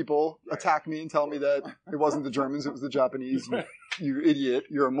 100 people attack me and tell me that it wasn't the Germans, it was the Japanese. You idiot,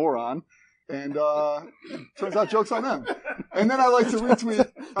 you're a moron. And turns out joke's on them. And then I like to retweet.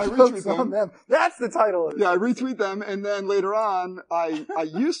 I retweet them. That's the title of it. Yeah, I retweet them, and then later on, I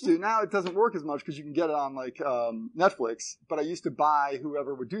used to. Now it doesn't work as much because you can get it on like Netflix. But I used to buy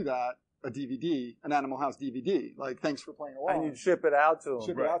whoever would do that a DVD, an Animal House DVD. Like, thanks for playing along. And you'd ship it out to them.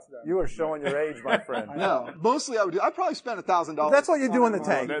 Ship it out to them. You are showing your age, my friend. No, mostly I would do. I probably spent $1,000. That's what you do in the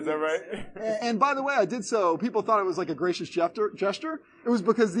tank. Is that right? And by the way, I did so. People thought it was like a gracious gesture. It was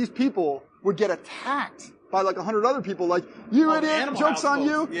because these people would get attacked by like 100 other people. Like, you idiot, joke's on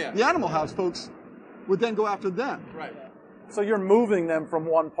you. Yeah. The Animal House folks would then go after them. Right. So you're moving them from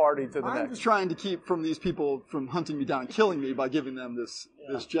one party to the I'm next. just trying to keep from these people from hunting me down and killing me by giving them this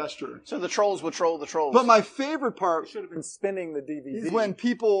gesture. So the trolls would troll the trolls. But my favorite part Should have been spinning the DVD. is when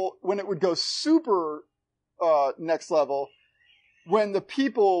it would go super next level, when the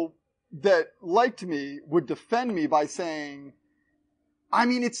people that liked me would defend me by saying, I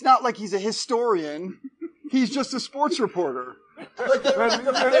mean, it's not like he's a historian. He's just a sports reporter. Like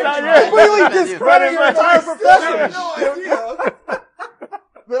completely discrediting your entire profession. no idea.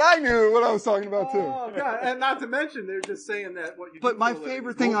 But I knew what I was talking about too. Oh, God. And not to mention, they're just saying that what you But do my for a living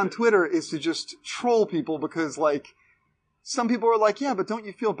favorite is thing on bullshit. Twitter is to just troll people because, like, some people are like, yeah, but don't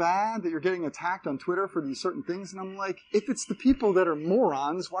you feel bad that you're getting attacked on Twitter for these certain things? And I'm like, if it's the people that are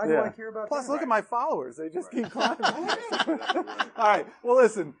morons, why do I care about Plus, them? look at my followers. They just keep climbing. All right. Well,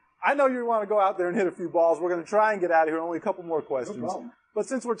 listen, I know you want to go out there and hit a few balls. We're going to try and get out of here. Only a couple more questions. But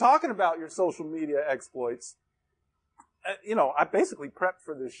since we're talking about your social media exploits, I basically prepped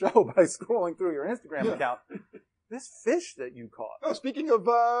for this show by scrolling through your Instagram account. This fish that you caught. Oh, speaking of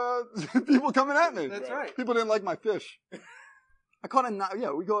people coming at me. That's right. People didn't like my fish. I caught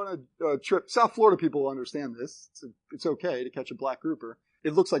we go on a trip. South Florida people understand this. It's okay to catch a black grouper.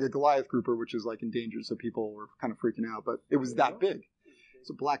 It looks like a Goliath grouper, which is like endangered, so people were kind of freaking out, but it was that big.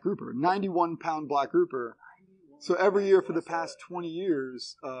 It's a black grouper, 91-pound black grouper. So every year for the past 20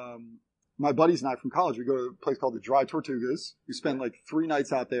 years, my buddies and I from college, we go to a place called the Dry Tortugas. We spend like 3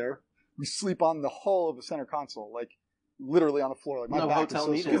 nights out there. We sleep on the hull of the center console, like literally on the floor. Like my No back hotel is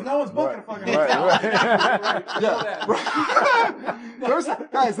so needed. sore. Because no one's booking a fucking Right, hotel. right. Yeah.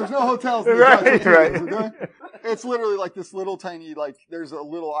 There's no hotels. In the Right, Dry Tortugas, right. okay? It's literally like this little tiny, like there's a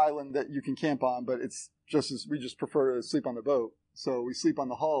little island that you can camp on, but it's we just prefer to sleep on the boat. So we sleep on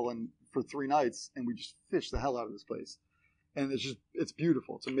the hull and for 3 nights and we just fish the hell out of this place. And it's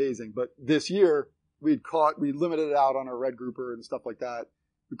beautiful. It's amazing. But this year we limited it out on our red grouper and stuff like that.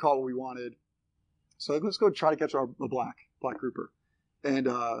 We caught what we wanted. So let's go try to catch a black grouper. And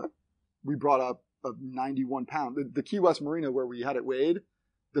we brought up a 91 pound. The Key West Marina where we had it weighed,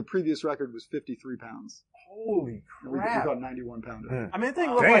 the previous record was 53 pounds. Holy We crap. got 91 pounder. I mean, that thing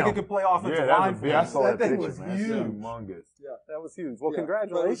looked like it could play offensive line for I us. saw That thing picture, was man. huge. Humongous. Yeah. That was huge. Well, Yeah.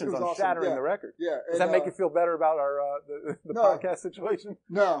 congratulations It was on awesome. shattering Yeah. the record. Yeah. Does that make you feel better about our the No. podcast situation?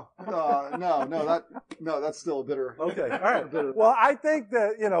 No, that's still bitter. Okay, all right. Bitter. Well, I think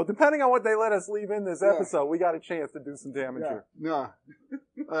that, depending on what they let us leave in this episode, we got a chance to do some damage here. Yeah.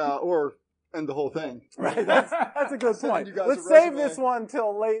 Or end the whole thing. Right, that's a good Send point. you guys Let's a save resume. this one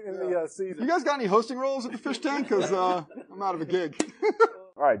till late in the You season. guys got any hosting roles at the fish tank? Because I'm out of a gig.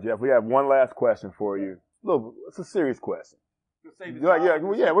 All right, Jeff, we have one last question for you. Look, it's a serious question. We're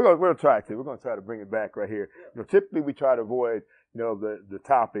gonna try to. We're gonna try to bring it back right here. Typically we try to avoid, the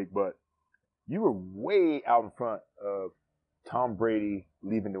topic, but you were way out in front of Tom Brady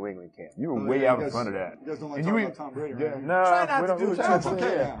leaving New England camp. You were way out in front of that. You guys don't like And talking you- about Tom Brady, Yeah, right? no, Try not we to don't- do we it don't- too That's much.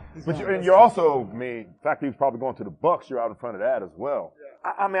 okay. yeah. Yeah. But you're also, the fact that he was probably going to the Bucks, you're out in front of that as well.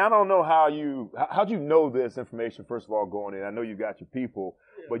 I mean, I don't know how'd you know this information, first of all, going in? I know you got your people,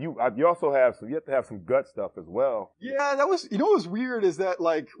 but you also you have to have some gut stuff as well. Yeah, that was, what was weird is that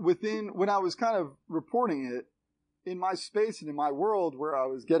like when I was kind of reporting it in my space and in my world where I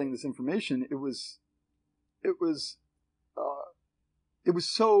was getting this information, it was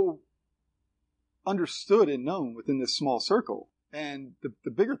so understood and known within this small circle. And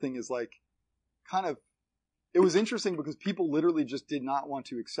the bigger thing is like kind of it was interesting because people literally just did not want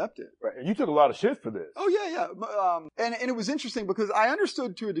to accept it. Right. And you took a lot of shit for this. Oh, yeah. And it was interesting because I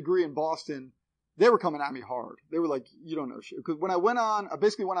understood to a degree in Boston, they were coming at me hard. They were like, you don't know shit. Because when I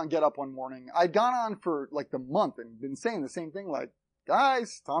basically went on Get Up one morning. I'd gone on for like the month and been saying the same thing like,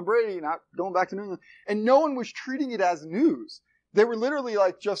 guys, Tom Brady not going back to New England. And no one was treating it as news. They were literally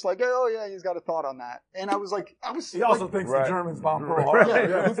like, just like, oh yeah, he's got a thought on that. And I was like, He also thinks the Germans bombed Pearl Harbor.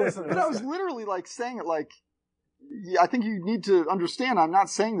 Yeah. Who's listening? But I was literally like saying it like, I think you need to understand I'm not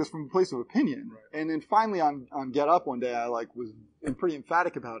saying this from a place of opinion. Right. And then finally on Get Up one day, I like was pretty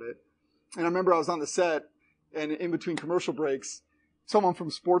emphatic about it. And I remember I was on the set and in between commercial breaks, someone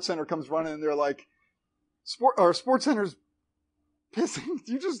from SportsCenter comes running and they're like, SportsCenter's pissing.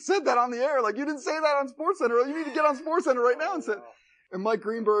 You just said that on the air. Like, you didn't say that on SportsCenter. You need to get on SportsCenter right now and say. And Mike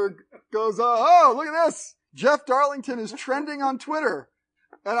Greenberg goes, oh, look at this. Jeff Darlington is trending on Twitter.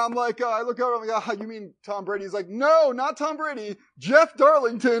 And I'm like, I look over, I'm like, you mean Tom Brady? He's like, no, not Tom Brady. Jeff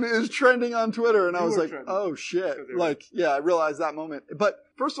Darlington is trending on Twitter. And I was like, oh shit. Like, yeah, I realized that moment. But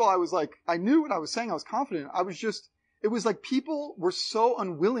first of all, I was like, I knew what I was saying. I was confident. It was like people were so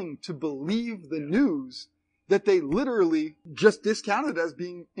unwilling to believe the news that they literally just discounted it as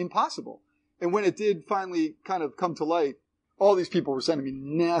being impossible. And when it did finally kind of come to light, all these people were sending me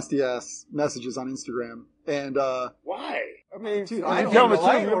nasty ass messages on Instagram. And, why? I mean, dude, I don't know.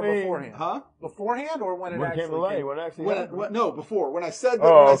 Beforehand? Huh? Beforehand or when it actually came to light? No, before. When I said that,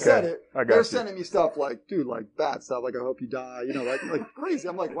 I said it, they're sending me stuff like, dude, like bad stuff, like I hope you die, you know, like crazy.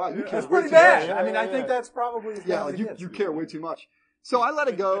 I'm like, wow, you care. It's pretty bad. I mean, I think that's probably like you care way too much. So I let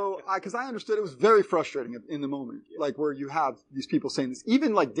it go because I understood it was very frustrating in the moment, like where you have these people saying this.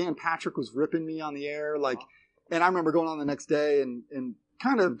 Even like Dan Patrick was ripping me on the air, like, and I remember going on the next day and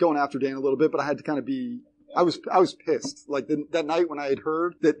kind of going after Dan a little bit, but I had to kind of be. I was pissed. Like that night when I had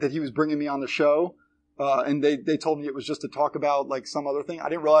heard that he was bringing me on the show, and they told me it was just to talk about like some other thing. I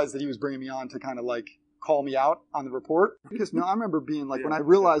didn't realize that he was bringing me on to kind of like call me out on the report. Because I remember being like, when I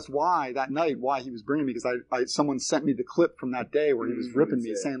realized why he was bringing me, because someone sent me the clip from that day where he was ripping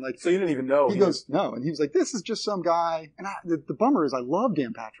me, saying like, so you didn't even know. He goes, no, and he was like, this is just some guy. And the bummer is I love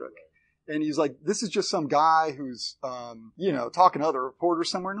Dan Patrick. And he's like, this is just some guy who's, talking to other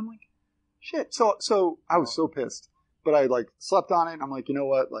reporters somewhere. And I'm like, shit. So I was so pissed, but I like slept on it. And I'm like, you know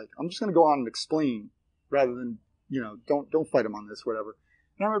what? Like, I'm just going to go on and explain rather than, don't fight him on this, whatever.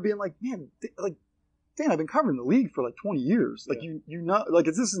 And I remember being like, man, like, Dan, I've been covering the league for like 20 years. Like, you know, like,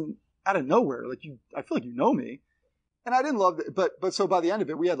 this isn't out of nowhere. Like, I feel like you know me. And I didn't love it. But so by the end of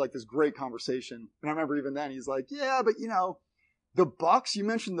it, we had like this great conversation. And I remember even then he's like, yeah, but the Bucks, you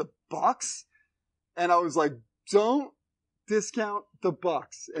mentioned the Bucks. And I was like, don't discount the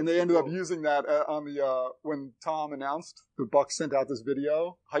Bucks. And they ended up using that on the when Tom announced the Bucks sent out this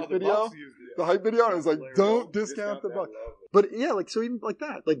video, hype video, the hype video, and I was like, don't discount the Bucks. But yeah, like, so even like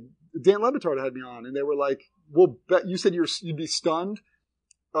that, like Dan Lebitard had me on, and they were like, we'll bet, you said you'd be stunned.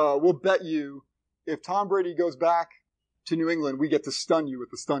 We'll bet you if Tom Brady goes back to New England, we get to stun you with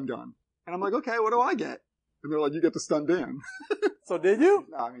the stun gun. And I'm like, okay, what do I get? And they're like, you get to stun Dan. So did you?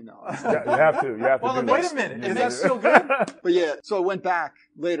 No, I mean, no. You have to. Well, then wait a minute. Is that still good? But yeah, so I went back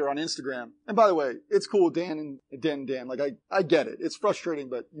later on Instagram. And by the way, it's cool, Dan. Like, I get it. It's frustrating,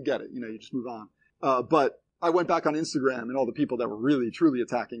 but you get it. You just move on. But I went back on Instagram and all the people that were really, truly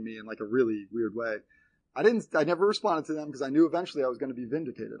attacking me in like a really weird way. I never responded to them because I knew eventually I was going to be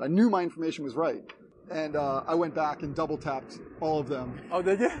vindicated. I knew my information was right. And I went back and double tapped all of them. Oh,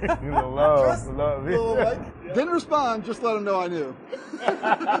 did you? Love. Didn't respond, just let them know I knew.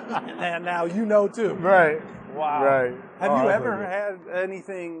 And now you know too. Right. Wow. Right. Have you ever had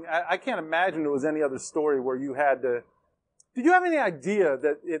anything, I can't imagine there was any other story where you had to, did you have any idea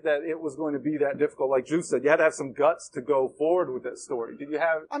that it was going to be that difficult? Like Juice said, you had to have some guts to go forward with that story. Did you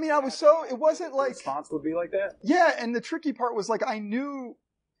have? I mean, it wasn't like. The response would be like that? Yeah, and the tricky part was like I knew,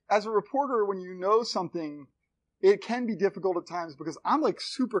 as a reporter, when you know something, it can be difficult at times because I'm like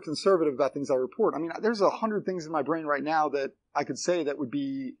super conservative about things I report. I mean, there's 100 things in my brain right now that I could say that would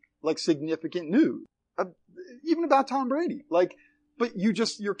be like significant news, even about Tom Brady. Like, but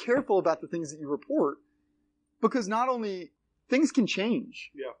you're careful about the things that you report because not only things can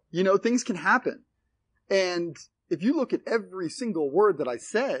change, things can happen. And if you look at every single word that I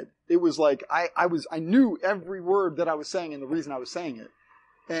said, it was like I knew every word that I was saying and the reason I was saying it.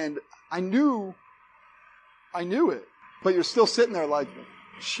 And I knew it, but you're still sitting there like,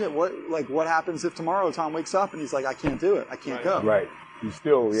 shit, what happens if tomorrow Tom wakes up and he's like, I can't do it. I can't go. Right. You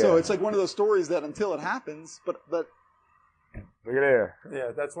still, So it's like one of those stories that until it happens, but. Look at there.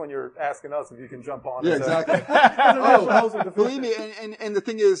 Yeah, that's when you're asking us if you can jump on. Yeah, exactly. Believe me. And the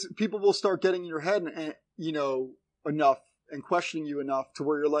thing is, people will start getting in your head and enough and questioning you enough to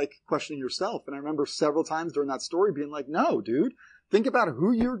where you're like questioning yourself. And I remember several times during that story being like, no, dude, think about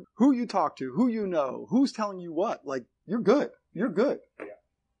who you talk to, who you know, who's telling you what. Like, you're good. You're good.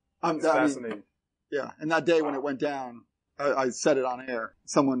 Yeah. It's fascinating. Yeah. And that day when it went down, I said it on air.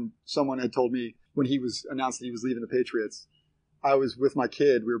 Someone had told me when he was announced that he was leaving the Patriots, I was with my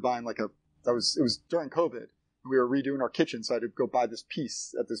kid. We were buying it was during COVID. We were redoing our kitchen. So I had to go buy this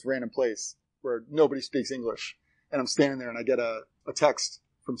piece at this random place where nobody speaks English. And I'm standing there and I get a text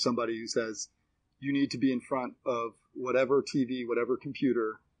from somebody who says, you need to be in front of whatever TV, whatever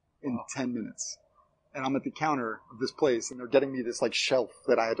computer in 10 minutes. And I'm at the counter of this place and they're getting me this like shelf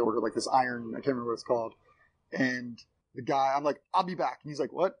that I had to order, like this iron, I can't remember what it's called. And the guy, I'm like, I'll be back. And he's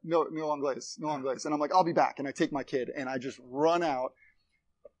like, what? No inglés. And I'm like, I'll be back. And I take my kid and I just run out.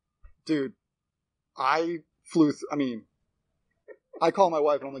 Dude, I call my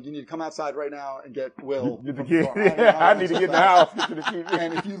wife and I'm like, you need to come outside right now and get Will. Get the kid. I need to get in the house, get to the TV.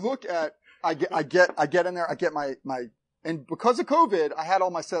 And if you look at, I get in there, I get my, and because of COVID, I had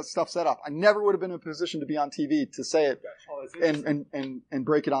all my stuff set up. I never would have been in a position to be on TV to say it and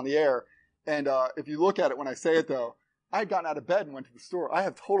break it on the air. And, if you look at it when I say it though, I had gotten out of bed and went to the store. I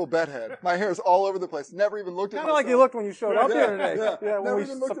have total bedhead. My hair is all over the place. Never even looked at myself. Kind of like you looked when you showed up here today. Yeah, when we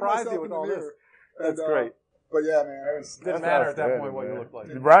surprised you with all this. That's great. But yeah, man, didn't matter at that point what you looked like.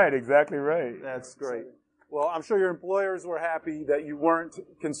 Right, exactly right. That's great. Well, I'm sure your employers were happy that you weren't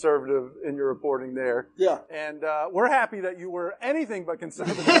conservative in your reporting there. Yeah. And we're happy that you were anything but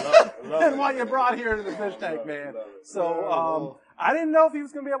conservative in what you brought here to the fish tank, man. So I didn't know if he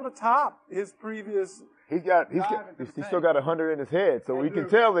was going to be able to top his previous. He still got 100 in his head, so we can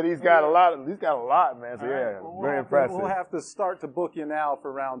tell that he's got a lot, man. So yeah, very impressive. We'll have to start to book you now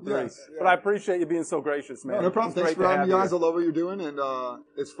for round 3. Yes, yeah. But I appreciate you being so gracious, man. No problem. Thanks for having me, guys. I love what you're doing, and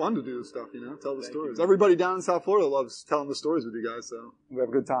it's fun to do this stuff, tell the stories. Everybody down in South Florida loves telling the stories with you guys, so we have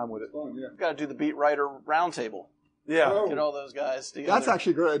a good time with it. It's fun, yeah. Got to do the beat writer roundtable. Yeah. Get all those guys together. That's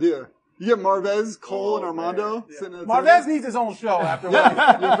actually a great idea. You get Marvez, Cole, and Armando. Yeah. Marvez needs his own show after one.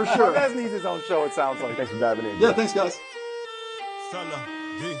 Yeah, for sure. Marvez needs his own show, it sounds like. Thanks for diving in. Yeah, thanks, guys.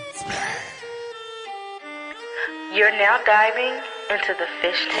 You're now diving into the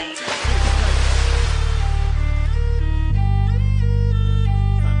fish tank.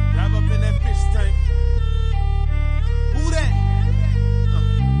 Dive up in that fish tank. Who that?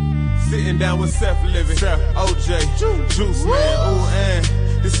 Sitting down with Seth Living, OJ, Juice Man, ooh, and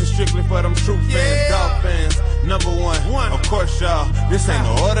this is strictly for them true fans, dog fans. Number one, of course, y'all. This ain't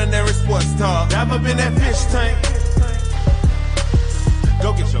no ordinary sports talk. Dive up in that fish tank.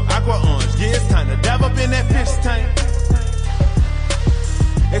 Go get your aqua orange. Yeah, it's time to dive up in that fish tank.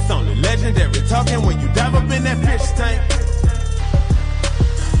 It's only legendary talking when you dive up in that fish tank.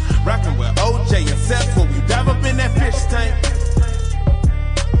 Rockin' with OJ and Seth when we dive up in that fish tank.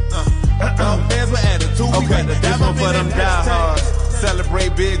 Fans with attitude, we got to dive up in that fish tank.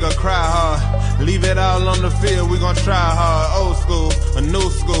 Celebrate big or cry hard. Leave it all on the field, we gon' try hard. Old school, a new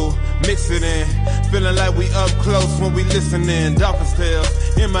school, mix it in. Feeling like we up close when we listening. Dolphins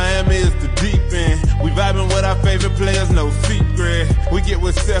tales, in Miami is the deep end. We vibing with our favorite players, no secret. We get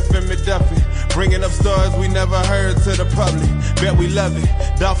with Seth and McDuffie, bringing up stories we never heard to the public. Bet we love it,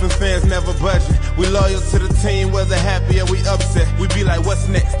 Dolphins fans never budging. We loyal to the team, whether happy or we upset. We be like, what's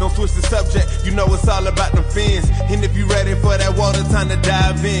next? Don't switch the subject, you know it's all about them fins. And if you ready for that water, time to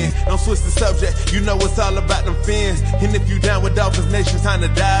dive in. Don't switch the subject, you know it's all about them fins. And if you down with Dolphins Nation, time to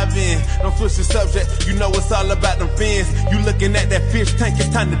dive in. Don't switch the subject, you know it's all about them fins. You looking at that fish tank, it's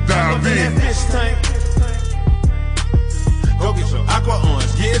time to dive in. That fish tank. Go get your aqua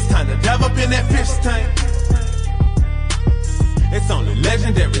orange, yeah, it's time to dive up in that fish tank. It's only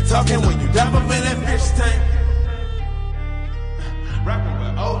legendary talking when you dive up in that fish tank. Rockin'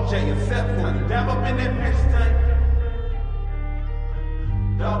 with OJ and Seth when you dive up in that fish tank.